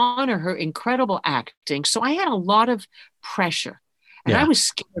to honor her incredible acting. So I had a lot of pressure, and I was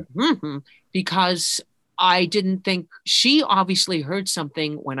scared because I didn't think she obviously heard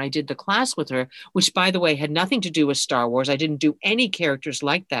something when I did the class with her, which, by the way, had nothing to do with Star Wars. I didn't do any characters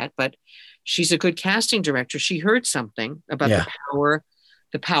like that, but she's a good casting director. She heard something about the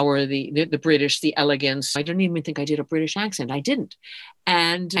power, the British, the elegance. I don't even think I did a British accent. I didn't.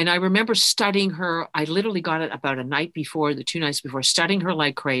 And I remember studying her. I literally got it about 2 nights before, studying her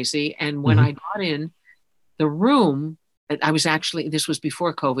like crazy. And when I got in the room, I was actually, this was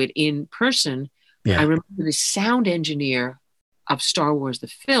before COVID, in person. Yeah. I remember the sound engineer of Star Wars, the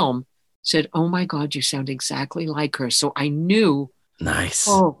film, said, oh my God, you sound exactly like her. So I knew. Nice.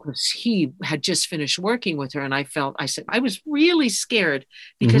 Oh, because he had just finished working with her. And I said, I was really scared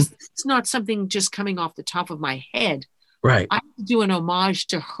because it's not something just coming off the top of my head. Right. I have to do an homage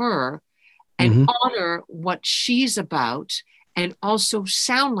to her and honor what she's about and also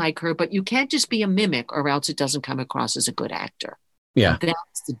sound like her. But you can't just be a mimic or else it doesn't come across as a good actor. Yeah.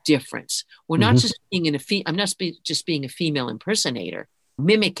 That's the difference. We're not just being I'm not just being a female impersonator,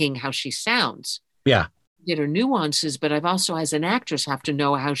 mimicking how she sounds. Yeah. Get her nuances, but I've also, as an actress, have to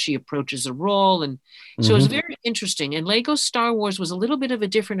know how she approaches a role. And so it's very interesting. And Lego Star Wars was a little bit of a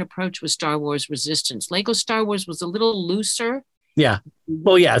different approach with Star Wars Resistance. Lego Star Wars was a little looser. Yeah.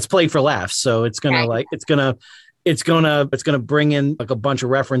 Well, yeah, it's played for laughs. So it's going to it's going to bring in like a bunch of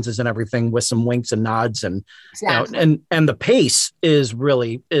references and everything with some winks and nods and, and the pace is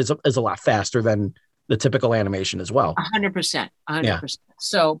really is a lot faster than the typical animation as well. 100%.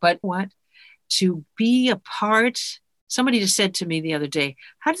 So, but to be a part, somebody just said to me the other day,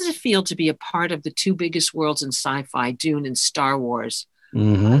 how does it feel to be a part of the 2 biggest worlds in sci-fi, Dune and Star Wars? I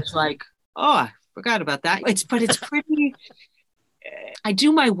was like, oh, forgot about that. But it's pretty. I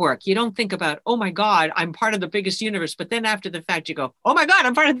do my work. You don't think about, oh my God, I'm part of the biggest universe. But then after the fact, you go, oh my God,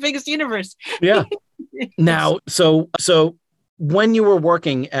 I'm part of the biggest universe. Yeah. Now, so when you were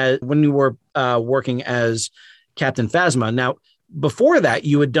working as Captain Phasma, now before that,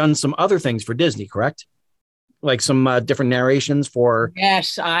 you had done some other things for Disney, correct? Like some different narrations for.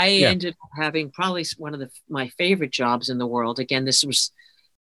 Yes, I ended up having probably one of my favorite jobs in the world. Again, this was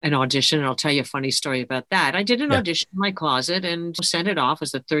an audition, and I'll tell you a funny story about that. I did an audition in my closet and sent it off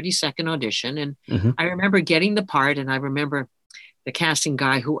as a 30-second audition. And I remember getting the part, and I remember the casting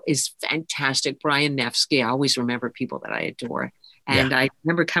guy, who is fantastic, Brian Nefsky. I always remember people that I adore. And I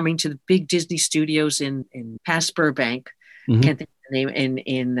remember coming to the big Disney studios in past Burbank, can't think of the name,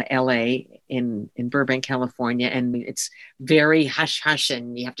 in LA, in Burbank, California. And it's very hush-hush,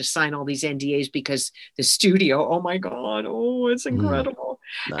 and you have to sign all these NDAs because the studio, oh my God, it's incredible.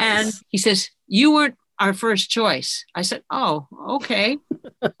 Nice. And he says, you weren't our first choice. I said, oh, okay.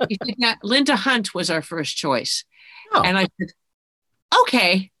 He said, yeah, Linda Hunt was our first choice. Oh. And I said,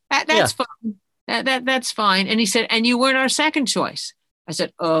 okay, that's fine. That's fine. And he said, and you weren't our second choice. I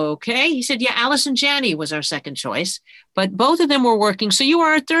said, okay. He said, yeah, Allison Janney was our second choice, but both of them were working. So you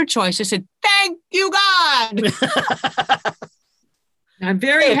are our third choice. I said, thank you, God. I'm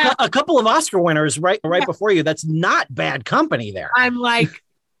very happy. A couple of Oscar winners right before you. That's not bad company there. I'm like,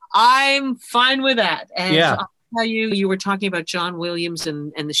 I'm fine with that. And I'll tell you, you were talking about John Williams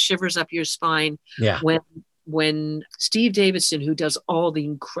and the shivers up your spine. Yeah. When Steve Davidson, who does all the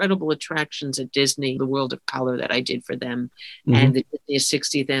incredible attractions at Disney, the World of Color that I did for them, and the Disney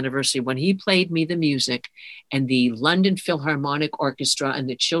 60th anniversary, when he played me the music, and the London Philharmonic Orchestra and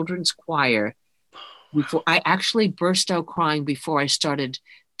the Children's Choir, before I actually burst out crying before I started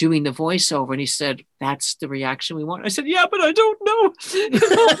doing the voiceover, and he said, that's the reaction we want. I said, yeah, but I don't know.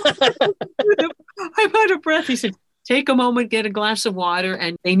 I'm out of breath. He said, take a moment, get a glass of water.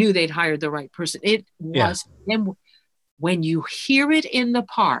 And they knew they'd hired the right person. It was, and when you hear it in the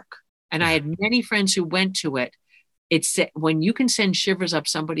park, and I had many friends who went to it, it's when you can send shivers up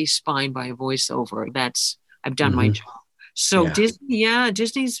somebody's spine by a voiceover, I've done my job. So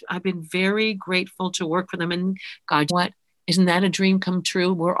Disney's, I've been very grateful to work for them. And God, what, isn't that a dream come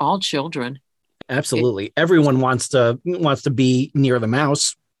true? We're all children. Absolutely. Everyone wants to be near the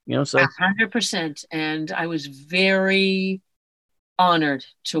mouse. So 100%. And I was very honored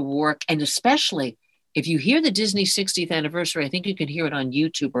to work. And especially if you hear the Disney 60th anniversary, I think you can hear it on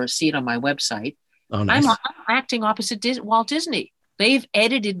YouTube or see it on my website. Oh, nice. I'm acting opposite Walt Disney. They've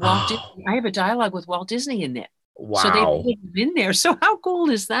edited Walt Disney. I have a dialogue with Walt Disney in there. Wow. So they put him in there. So how cool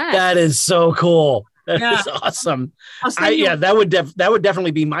is that? That is so cool. That is awesome. That would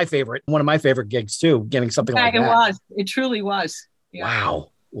definitely be my favorite. One of my favorite gigs too, getting something like that. It truly was. Yeah. Wow.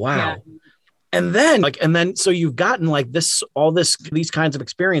 Yeah. And then so you've gotten these kinds of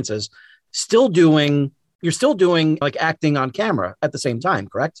experiences, you're still doing like acting on camera at the same time,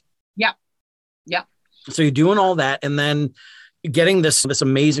 correct? Yeah. Yeah. So you're doing all that and then getting this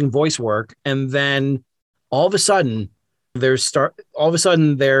amazing voice work. And then all of a sudden there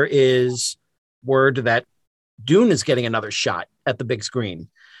is word that Dune is getting another shot at the big screen.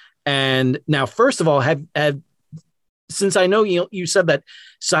 And now, first of all, since I know you said that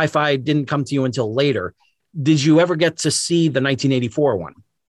sci-fi didn't come to you until later, did you ever get to see the 1984 one?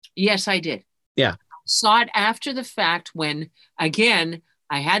 Yes, I did. Yeah. Saw it after the fact when, again,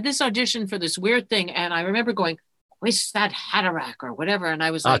 I had this audition for this weird thing. And I remember going, Kwisatz Haderach or whatever. And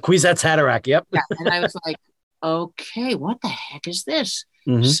I was like, Kwisatz Haderach. Yep. Yeah. And I was like, okay, what the heck is this?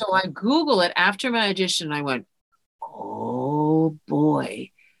 So I Google it after my audition. I went, oh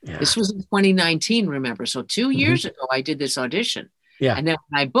boy. Yeah. This was in 2019, remember? So 2 years ago, I did this audition. Yeah. And then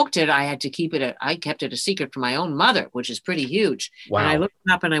when I booked it, I had to I kept it a secret from my own mother, which is pretty huge. Wow. And I looked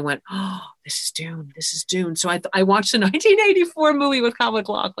it up and I went, oh, this is Dune. This is Dune. So I watched the 1984 movie with Kyle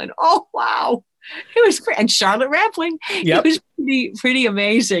MacLachlan. Oh, wow. It was great. And Charlotte Rampling. Yep. It was pretty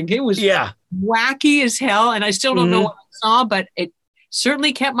amazing. It was wacky as hell. And I still don't know what I saw, but it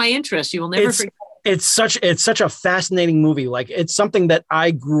certainly kept my interest. You will never forget. It's such a fascinating movie. Like, it's something that I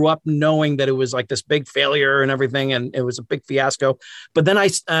grew up knowing that it was like this big failure and everything, and it was a big fiasco. But then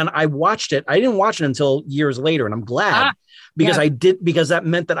I watched it. I didn't watch it until years later, and I'm glad because that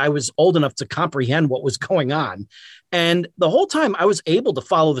meant that I was old enough to comprehend what was going on. And the whole time I was able to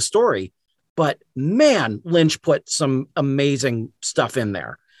follow the story. But man, Lynch put some amazing stuff in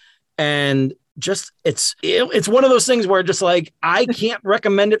there, and just it's one of those things where just like I can't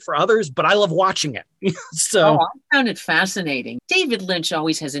recommend it for others, but I love watching it. So I found it fascinating. David Lynch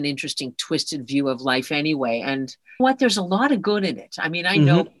always has an interesting, twisted view of life anyway. And there's a lot of good in it. I mean, I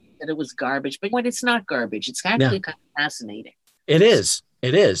know that it was garbage, but when it's not garbage, it's actually kind of fascinating. It is.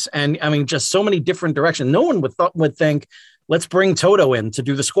 It is. And I mean, just so many different directions. No one would think, let's bring Toto in to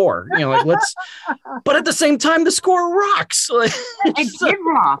do the score. But at the same time, the score rocks. It did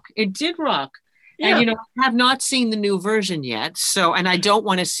rock. It did rock. Yeah. And, I have not seen the new version yet. So, and I don't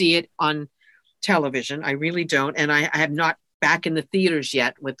want to see it on television. I really don't. And I have not back in the theaters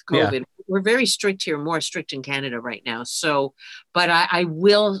yet with COVID. Yeah. We're very strict here, more strict in Canada right now. So, but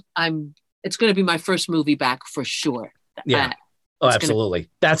it's going to be my first movie back for sure. Yeah. Absolutely.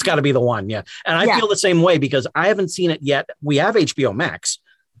 That's got to be the one. Yeah. And I feel the same way because I haven't seen it yet. We have HBO Max.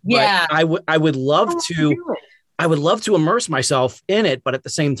 Yeah. I would love to immerse myself in it. But at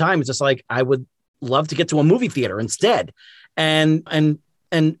the same time, it's just like, I would love to get to a movie theater instead and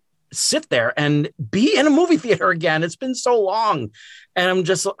sit there and be in a movie theater again. It's been so long. And I'm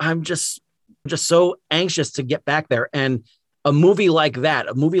just so anxious to get back there. And a movie like that,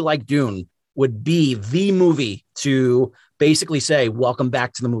 a movie like Dune would be the movie to basically say, welcome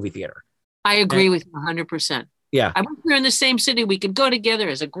back to the movie theater. I agree with you 100%. Yeah. I wish we were in the same city. We could go together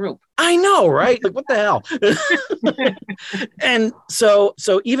as a group. I know, right? Like, what the hell? And so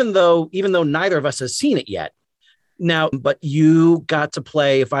even though neither of us has seen it yet now, but you got to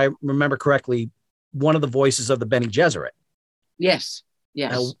play, if I remember correctly, one of the voices of the Bene Gesserit. Yes.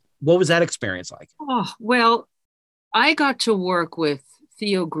 Yes. What was that experience like? Oh, well, I got to work with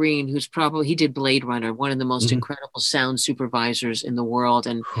Theo Green, he did Blade Runner, one of the most incredible sound supervisors in the world,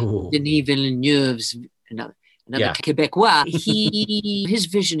 and Denis Villeneuve's another Quebecois. His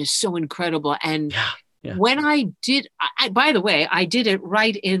vision is so incredible. And when I did, by the way, I did it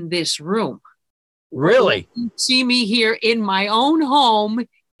right in this room. Really? You see me here in my own home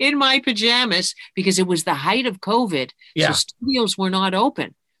in my pajamas because it was the height of COVID. Yeah. So studios were not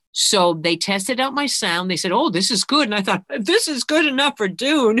open. So they tested out my sound. They said, "Oh, this is good." And I thought, this is good enough for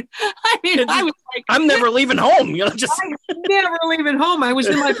Dune. I mean, I was like, I'm never leaving home. I'm never leaving home. I was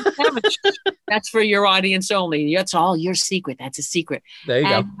in my pajamas. That's for your audience only. That's all your secret. That's a secret. There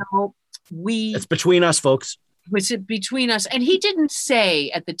you go. It's between us, folks. Was it between us? And they didn't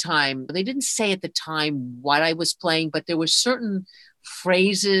say at the time what I was playing, but there were certain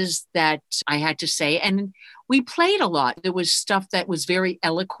phrases that I had to say. And we played a lot. There was stuff that was very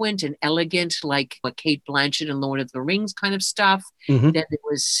eloquent and elegant, like Kate Blanchett and Lord of the Rings kind of stuff. Mm-hmm. Then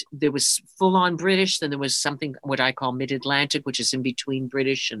there was full on British. Then there was something, what I call mid-Atlantic, which is in between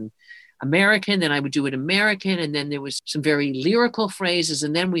British and American. Then I would do it American. And then there was some very lyrical phrases.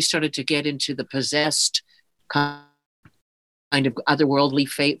 And then we started to get into the possessed kind of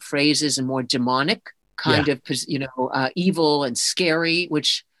otherworldly phrases and more demonic kind of, evil and scary,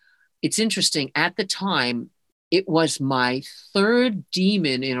 which it's interesting. At the time, it was my third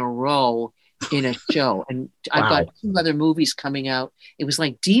demon in a row in a show. And I've got 2 other movies coming out. It was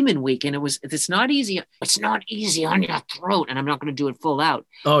like Demon Week. And it's not easy. It's not easy on your throat. And I'm not going to do it full out.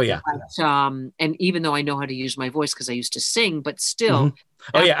 Oh, yeah. But, and even though I know how to use my voice because I used to sing, but still. Mm-hmm.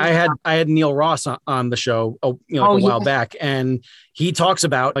 Oh yeah, I had Neil Ross on the show, a while back, and he talks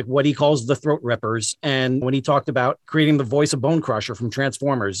about like what he calls the throat rippers, and when he talked about creating the voice of Bone Crusher from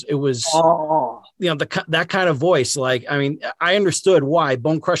Transformers, it was that kind of voice. Like, I mean, I understood why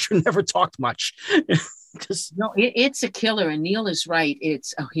Bone Crusher never talked much. No, it's a killer, and Neil is right.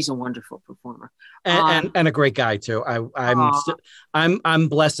 He's a wonderful performer and a great guy too. I'm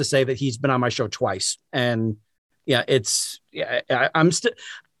blessed to say that he's been on my show twice, and. Yeah, I'm still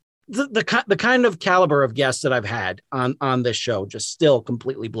the kind of caliber of guests that I've had on this show just still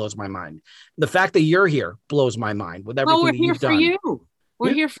completely blows my mind. The fact that you're here blows my mind with everything that you've done.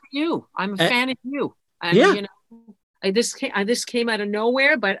 We're here for you. I'm a fan of you. And, this came out of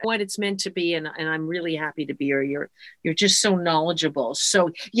nowhere, but what it's meant to be, and I'm really happy to be here. You're just so knowledgeable. So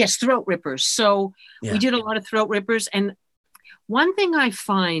yes, throat rippers. So we did a lot of throat rippers, and one thing I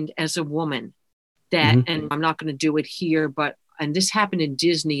find as a woman. And I'm not going to do it here, and this happened in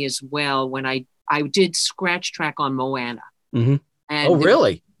Disney as well when I did scratch track on Moana. Mm-hmm. And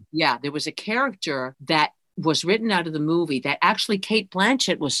really? There was a character that was written out of the movie that actually Kate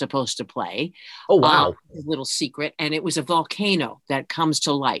Blanchett was supposed to play. Oh, wow. A little secret. And it was a volcano that comes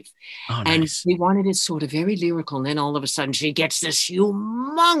to life. Oh, and nice. they wanted it sort of very lyrical. And then all of a sudden she gets this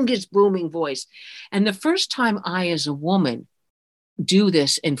humongous booming voice. And the first time I, as a woman, do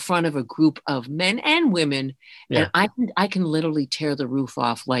this in front of a group of men and women, and I can literally tear the roof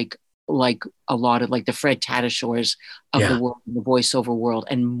off like a lot of like the Fred Tatasciore of the world, the voiceover world,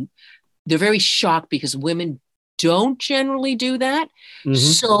 and they're very shocked because women don't generally do that. Mm-hmm.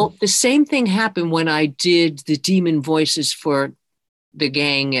 So the same thing happened when I did the demon voices for the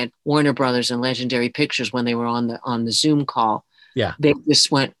gang at Warner Brothers and Legendary Pictures when they were on the Zoom call. Yeah, they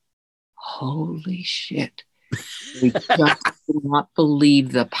just went, holy shit. We just could not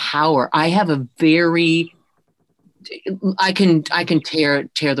believe the power. I have a very, I can tear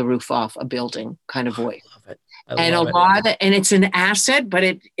the roof off a building kind of voice. I love it. And a lot of and it's an asset,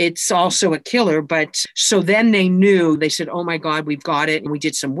 but it's also a killer. But so then they knew, they said, oh my God, we've got it. And we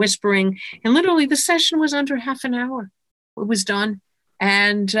did some whispering, and literally the session was under half an hour. It was done.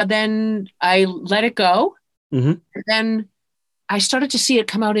 And then I let it go. Mm-hmm. And then I started to see it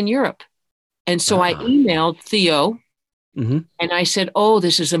come out in Europe. And so I emailed Theo, mm-hmm. and I said, oh,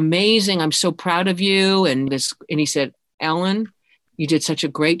 this is amazing. I'm so proud of you. And he said, Ellen, you did such a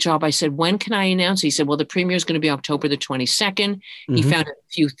great job. I said, when can I announce? He said, well, the premiere is going to be October the 22nd. Mm-hmm. He found a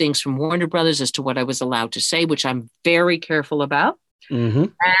few things from Warner Brothers as to what I was allowed to say, which I'm very careful about. Mm-hmm.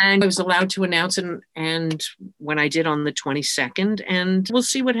 And I was allowed to announce and when I did on the 22nd, and we'll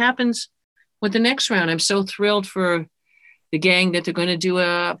see what happens with the next round. I'm so thrilled for the gang that they're going to do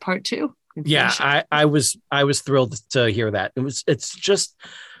a part 2. Yeah, I was thrilled to hear that. It's just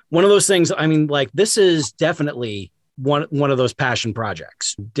one of those things. I mean, like, this is definitely one of those passion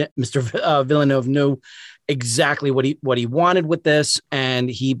projects. Mr. Villeneuve knew exactly what he wanted with this, and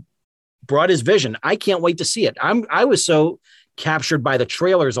he brought his vision. I can't wait to see it. I was so captured by the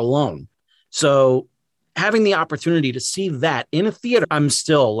trailers alone. So having the opportunity to see that in a theater, I'm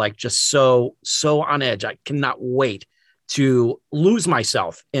still like just so on edge. I cannot wait to lose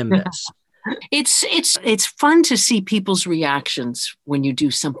myself in this. It's fun to see people's reactions when you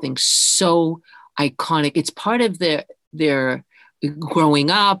do something so iconic. It's part of their growing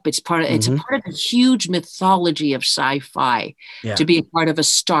up. It's part of the huge mythology of sci-fi. Yeah. To be a part of a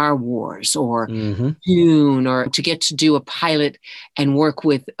Star Wars or Dune, or to get to do a pilot and work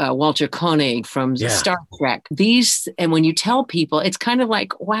with Walter Koenig from Star Trek. And when you tell people, it's kind of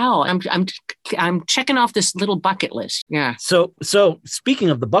like, wow, I'm checking off this little bucket list. Yeah. So speaking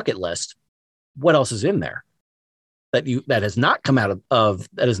of the bucket list, what else is in there that has not come out of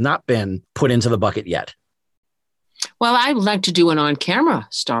that has not been put into the bucket yet? Well, I would like to do an on-camera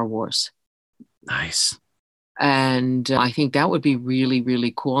Star Wars. Nice. And I think that would be really,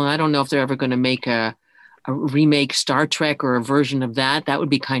 really cool. And I don't know if they're ever going to make a remake Star Trek or a version of that. That would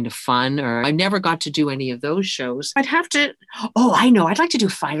be kind of fun. Or I never got to do any of those shows. I'd have to, I know. I'd like to do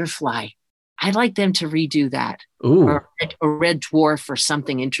Firefly. I'd like them to redo that. Ooh. Or Red Dwarf or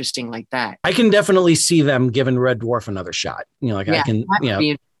something interesting like that. I can definitely see them giving Red Dwarf another shot.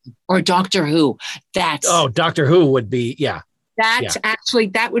 Or Doctor Who. Doctor Who would be, Actually,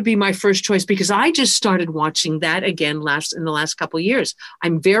 that would be my first choice, because I just started watching that again in the last couple of years.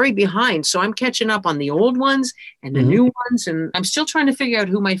 I'm very behind, so I'm catching up on the old ones and the new ones, and I'm still trying to figure out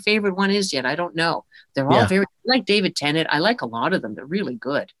who my favorite one is yet. I don't know. They're all very, I like David Tennant. I like a lot of them. They're really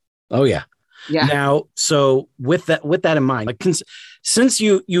good. Oh yeah. Yeah. Now, so with that in mind, like, since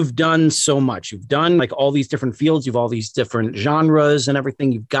you've done so much, you've done like all these different fields, you've all these different genres and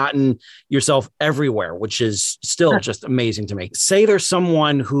everything, you've gotten yourself everywhere, which is still just amazing to me. Say there's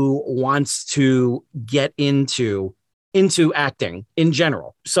someone who wants to get into acting in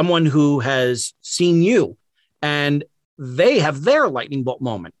general, someone who has seen you and they have their lightning bolt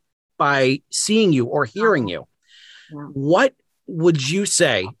moment by seeing you or hearing you. Yeah. What would you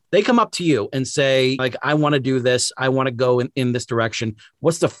say? They come up to you and say, like, I want to do this. I want to go in this direction.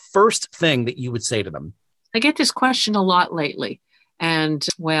 What's the first thing that you would say to them? I get this question a lot lately. And,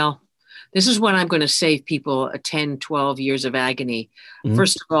 well, this is when I'm going to save people 10, 12 years of agony. Mm-hmm.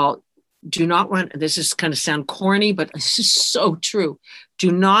 First of all, do not run. This is kind of sound corny, but this is so true.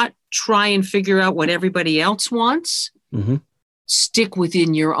 Do not try and figure out what everybody else wants. Mm-hmm. Stick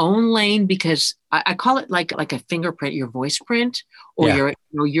within your own lane, because I call it like a fingerprint, your voice print, or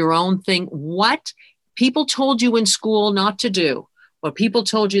your own thing. What people told you in school not to do, or people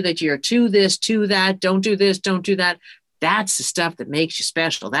told you that you're to this, to that, don't do this, don't do that. That's the stuff that makes you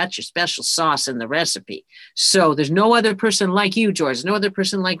special. That's your special sauce in the recipe. So there's no other person like you, George. There's no other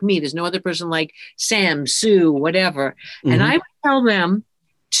person like me. There's no other person like Sam, Sue, whatever. Mm-hmm. And I would tell them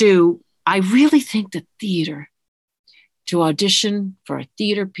I really think that theater, to audition for a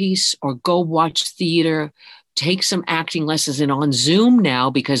theater piece or go watch theater, take some acting lessons, and on Zoom now,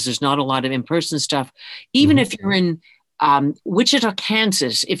 because there's not a lot of in-person stuff. Even if you're in Wichita,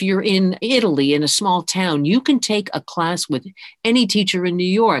 Kansas, if you're in Italy, in a small town, you can take a class with any teacher in New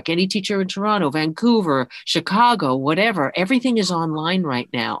York, any teacher in Toronto, Vancouver, Chicago, whatever. Everything is online right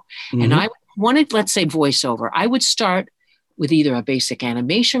now. Mm-hmm. And I wanted, let's say, voiceover. I would start with either a basic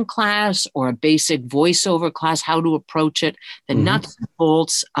animation class or a basic voiceover class, how to approach it, the nuts and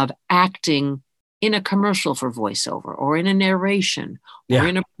bolts of acting in a commercial for voiceover or in a narration,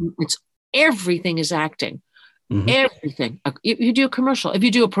 or everything is acting. Everything. If you do a commercial, if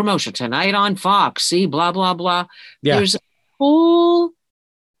you do a promotion tonight on Fox, see, blah, blah, blah. Yeah. There's all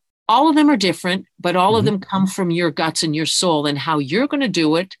of them are different, but all of them come from your guts and your soul, and how you're going to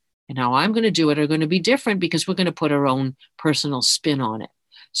do it and how I'm going to do it are going to be different because we're going to put our own personal spin on it.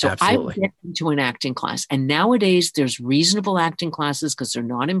 So Absolutely. I get into an acting class, and nowadays there's reasonable acting classes because they're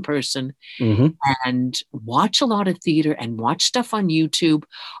not in person, and watch a lot of theater and watch stuff on YouTube.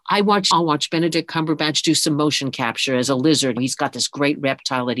 I'll watch Benedict Cumberbatch do some motion capture as a lizard. He's got this great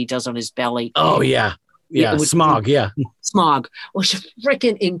reptile that he does on his belly. Oh yeah. Yeah. Smog. Yeah. Smog was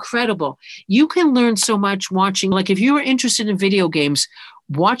freaking incredible. You can learn so much watching. Like if you are interested in video games,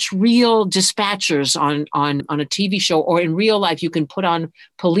 watch real dispatchers on a TV show, or in real life, you can put on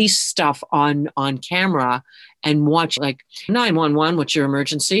police stuff on camera and watch like 911, what's your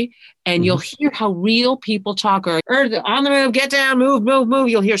emergency? And you'll hear how real people talk, or on the move, get down, move, move, move.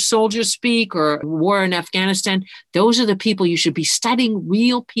 You'll hear soldiers speak, or war in Afghanistan. Those are the people you should be studying,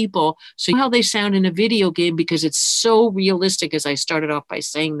 real people. So how they sound in a video game, because it's so realistic, as I started off by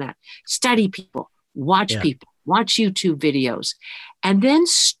saying that. Study people, watch people, watch YouTube videos. And then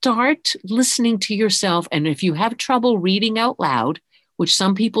start listening to yourself. And if you have trouble reading out loud, which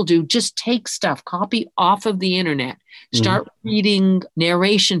some people do, just take stuff, copy off of the internet, start reading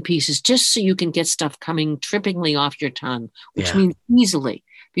narration pieces just so you can get stuff coming trippingly off your tongue, which means easily,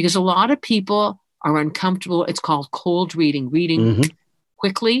 because a lot of people are uncomfortable. It's called cold reading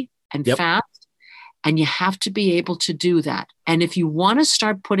quickly and fast. And you have to be able to do that. And if you want to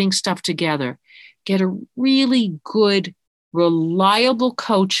start putting stuff together, get a really good, reliable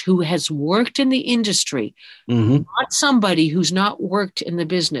coach who has worked in the industry, not somebody who's not worked in the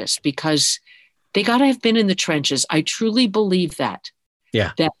business, because they got to have been in the trenches. I truly believe that.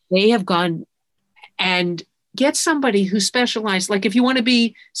 Yeah. That they have gone, and get somebody who specialized. Like if you want to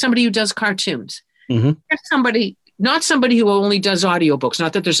be somebody who does cartoons, get somebody, not somebody who only does audiobooks.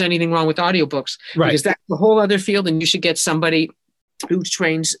 Not that there's anything wrong with audiobooks, because that's a whole other field, and you should get somebody who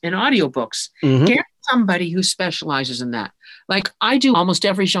trains in audiobooks. Get somebody who specializes in that. Like I do almost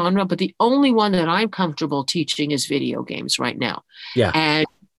every genre, but the only one that I'm comfortable teaching is video games right now. Yeah. And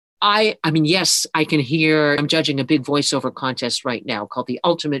I mean, yes, I can hear, I'm judging a big voiceover contest right now called the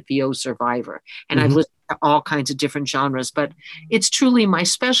Ultimate VO Survivor. And I've listened to all kinds of different genres, but it's truly my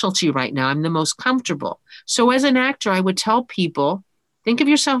specialty right now. I'm the most comfortable. So as an actor, I would tell people, think of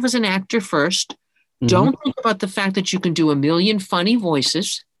yourself as an actor first. Don't think about the fact that you can do a million funny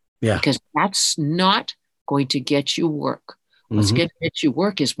voices, because that's not going to get you work. What's going to get you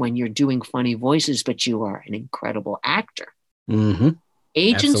work is when you're doing funny voices, but you are an incredible actor.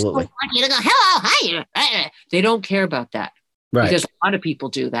 Agents don't want you to go, hello, hi. They don't care about that, because a lot of people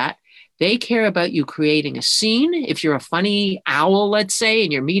do that. They care about you creating a scene. If you're a funny owl, let's say,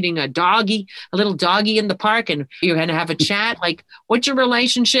 and you're meeting a little doggy in the park, and you're going to have a chat, like, what's your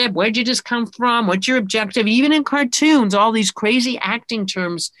relationship? Where'd you just come from? What's your objective? Even in cartoons, all these crazy acting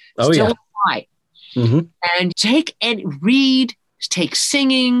terms still apply. And take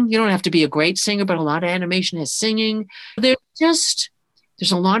singing. You don't have to be a great singer, but a lot of animation has singing. There's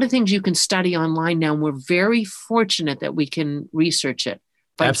a lot of things you can study online now, and we're very fortunate that we can research it.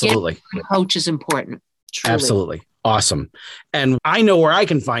 But absolutely. Getting a coach is important. Truly. Absolutely. Awesome. And I know where I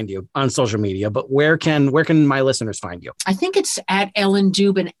can find you on social media, but where can my listeners find you? I think it's at Ellen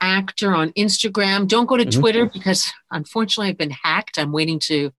Dubin Actor on Instagram. Don't go to Twitter, because unfortunately I've been hacked. I'm waiting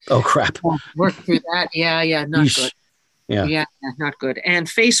to work through that. Yeah. Not good. Yeah, not good. And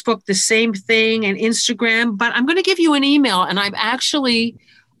Facebook, the same thing, and Instagram. But I'm going to give you an email, and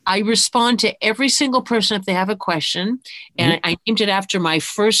I respond to every single person if they have a question. And I named it after my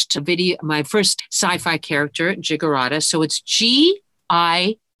first sci-fi character, Jiggerata. So it's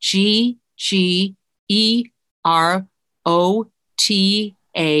GIGGEROTA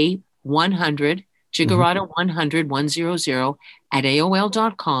 100, Jiggerata 100 at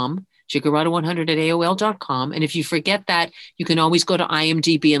AOL.com. Jiggerata100 at AOL.com. And if you forget that, you can always go to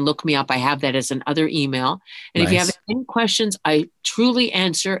IMDb and look me up. I have that as another email. And if you have any questions, I truly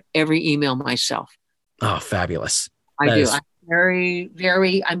answer every email myself. Oh, fabulous. I do.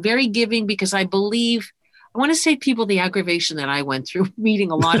 I'm very giving, because I want to save people the aggravation that I went through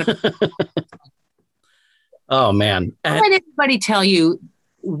meeting a lot of people. Oh, man. Don't let anybody tell you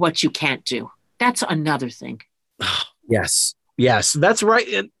what you can't do. That's another thing. Yes, that's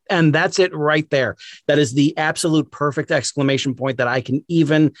right. And that's it right there. That is the absolute perfect exclamation point that I can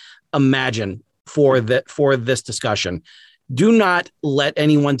even imagine for this discussion. Do not let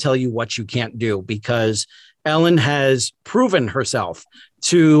anyone tell you what you can't do, because Ellen has proven herself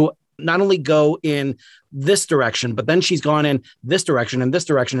to not only go in this direction, but then she's gone in this direction and this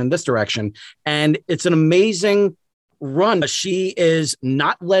direction and this direction. And it's an amazing run. She is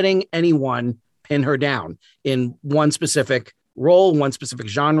not letting anyone pin her down in one specific role, one specific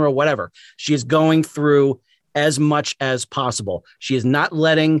genre, whatever. She is going through as much as possible. She is not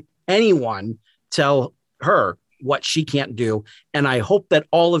letting anyone tell her what she can't do. And I hope that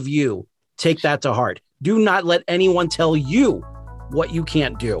all of you take that to heart. Do not let anyone tell you what you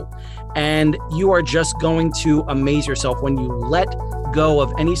can't do. And you are just going to amaze yourself when you let go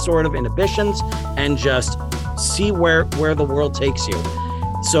of any sort of inhibitions and just see where the world takes you.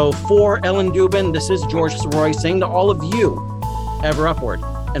 So for Ellen Dubin, this is George Sirois saying to all of you, ever upward.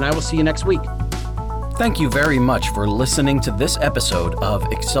 And I will see you next week. Thank you very much for listening to this episode of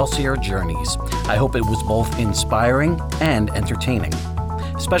Excelsior Journeys. I hope it was both inspiring and entertaining.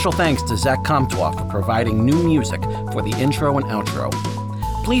 Special thanks to Zach Comtois for providing new music for the intro and outro.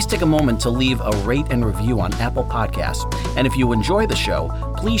 Please take a moment to leave a rate and review on Apple Podcasts. And if you enjoy the show,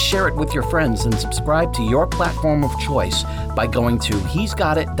 please share it with your friends and subscribe to your platform of choice by going to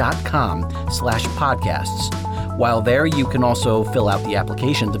he'sgotit.com/podcasts. While there, you can also fill out the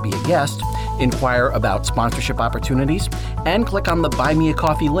application to be a guest, inquire about sponsorship opportunities, and click on the Buy Me a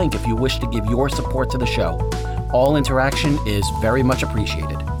Coffee link if you wish to give your support to the show. All interaction is very much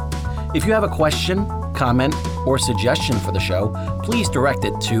appreciated. If you have a question, comment, or suggestion for the show, please direct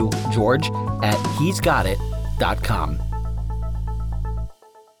it to george@he'sgotit.com.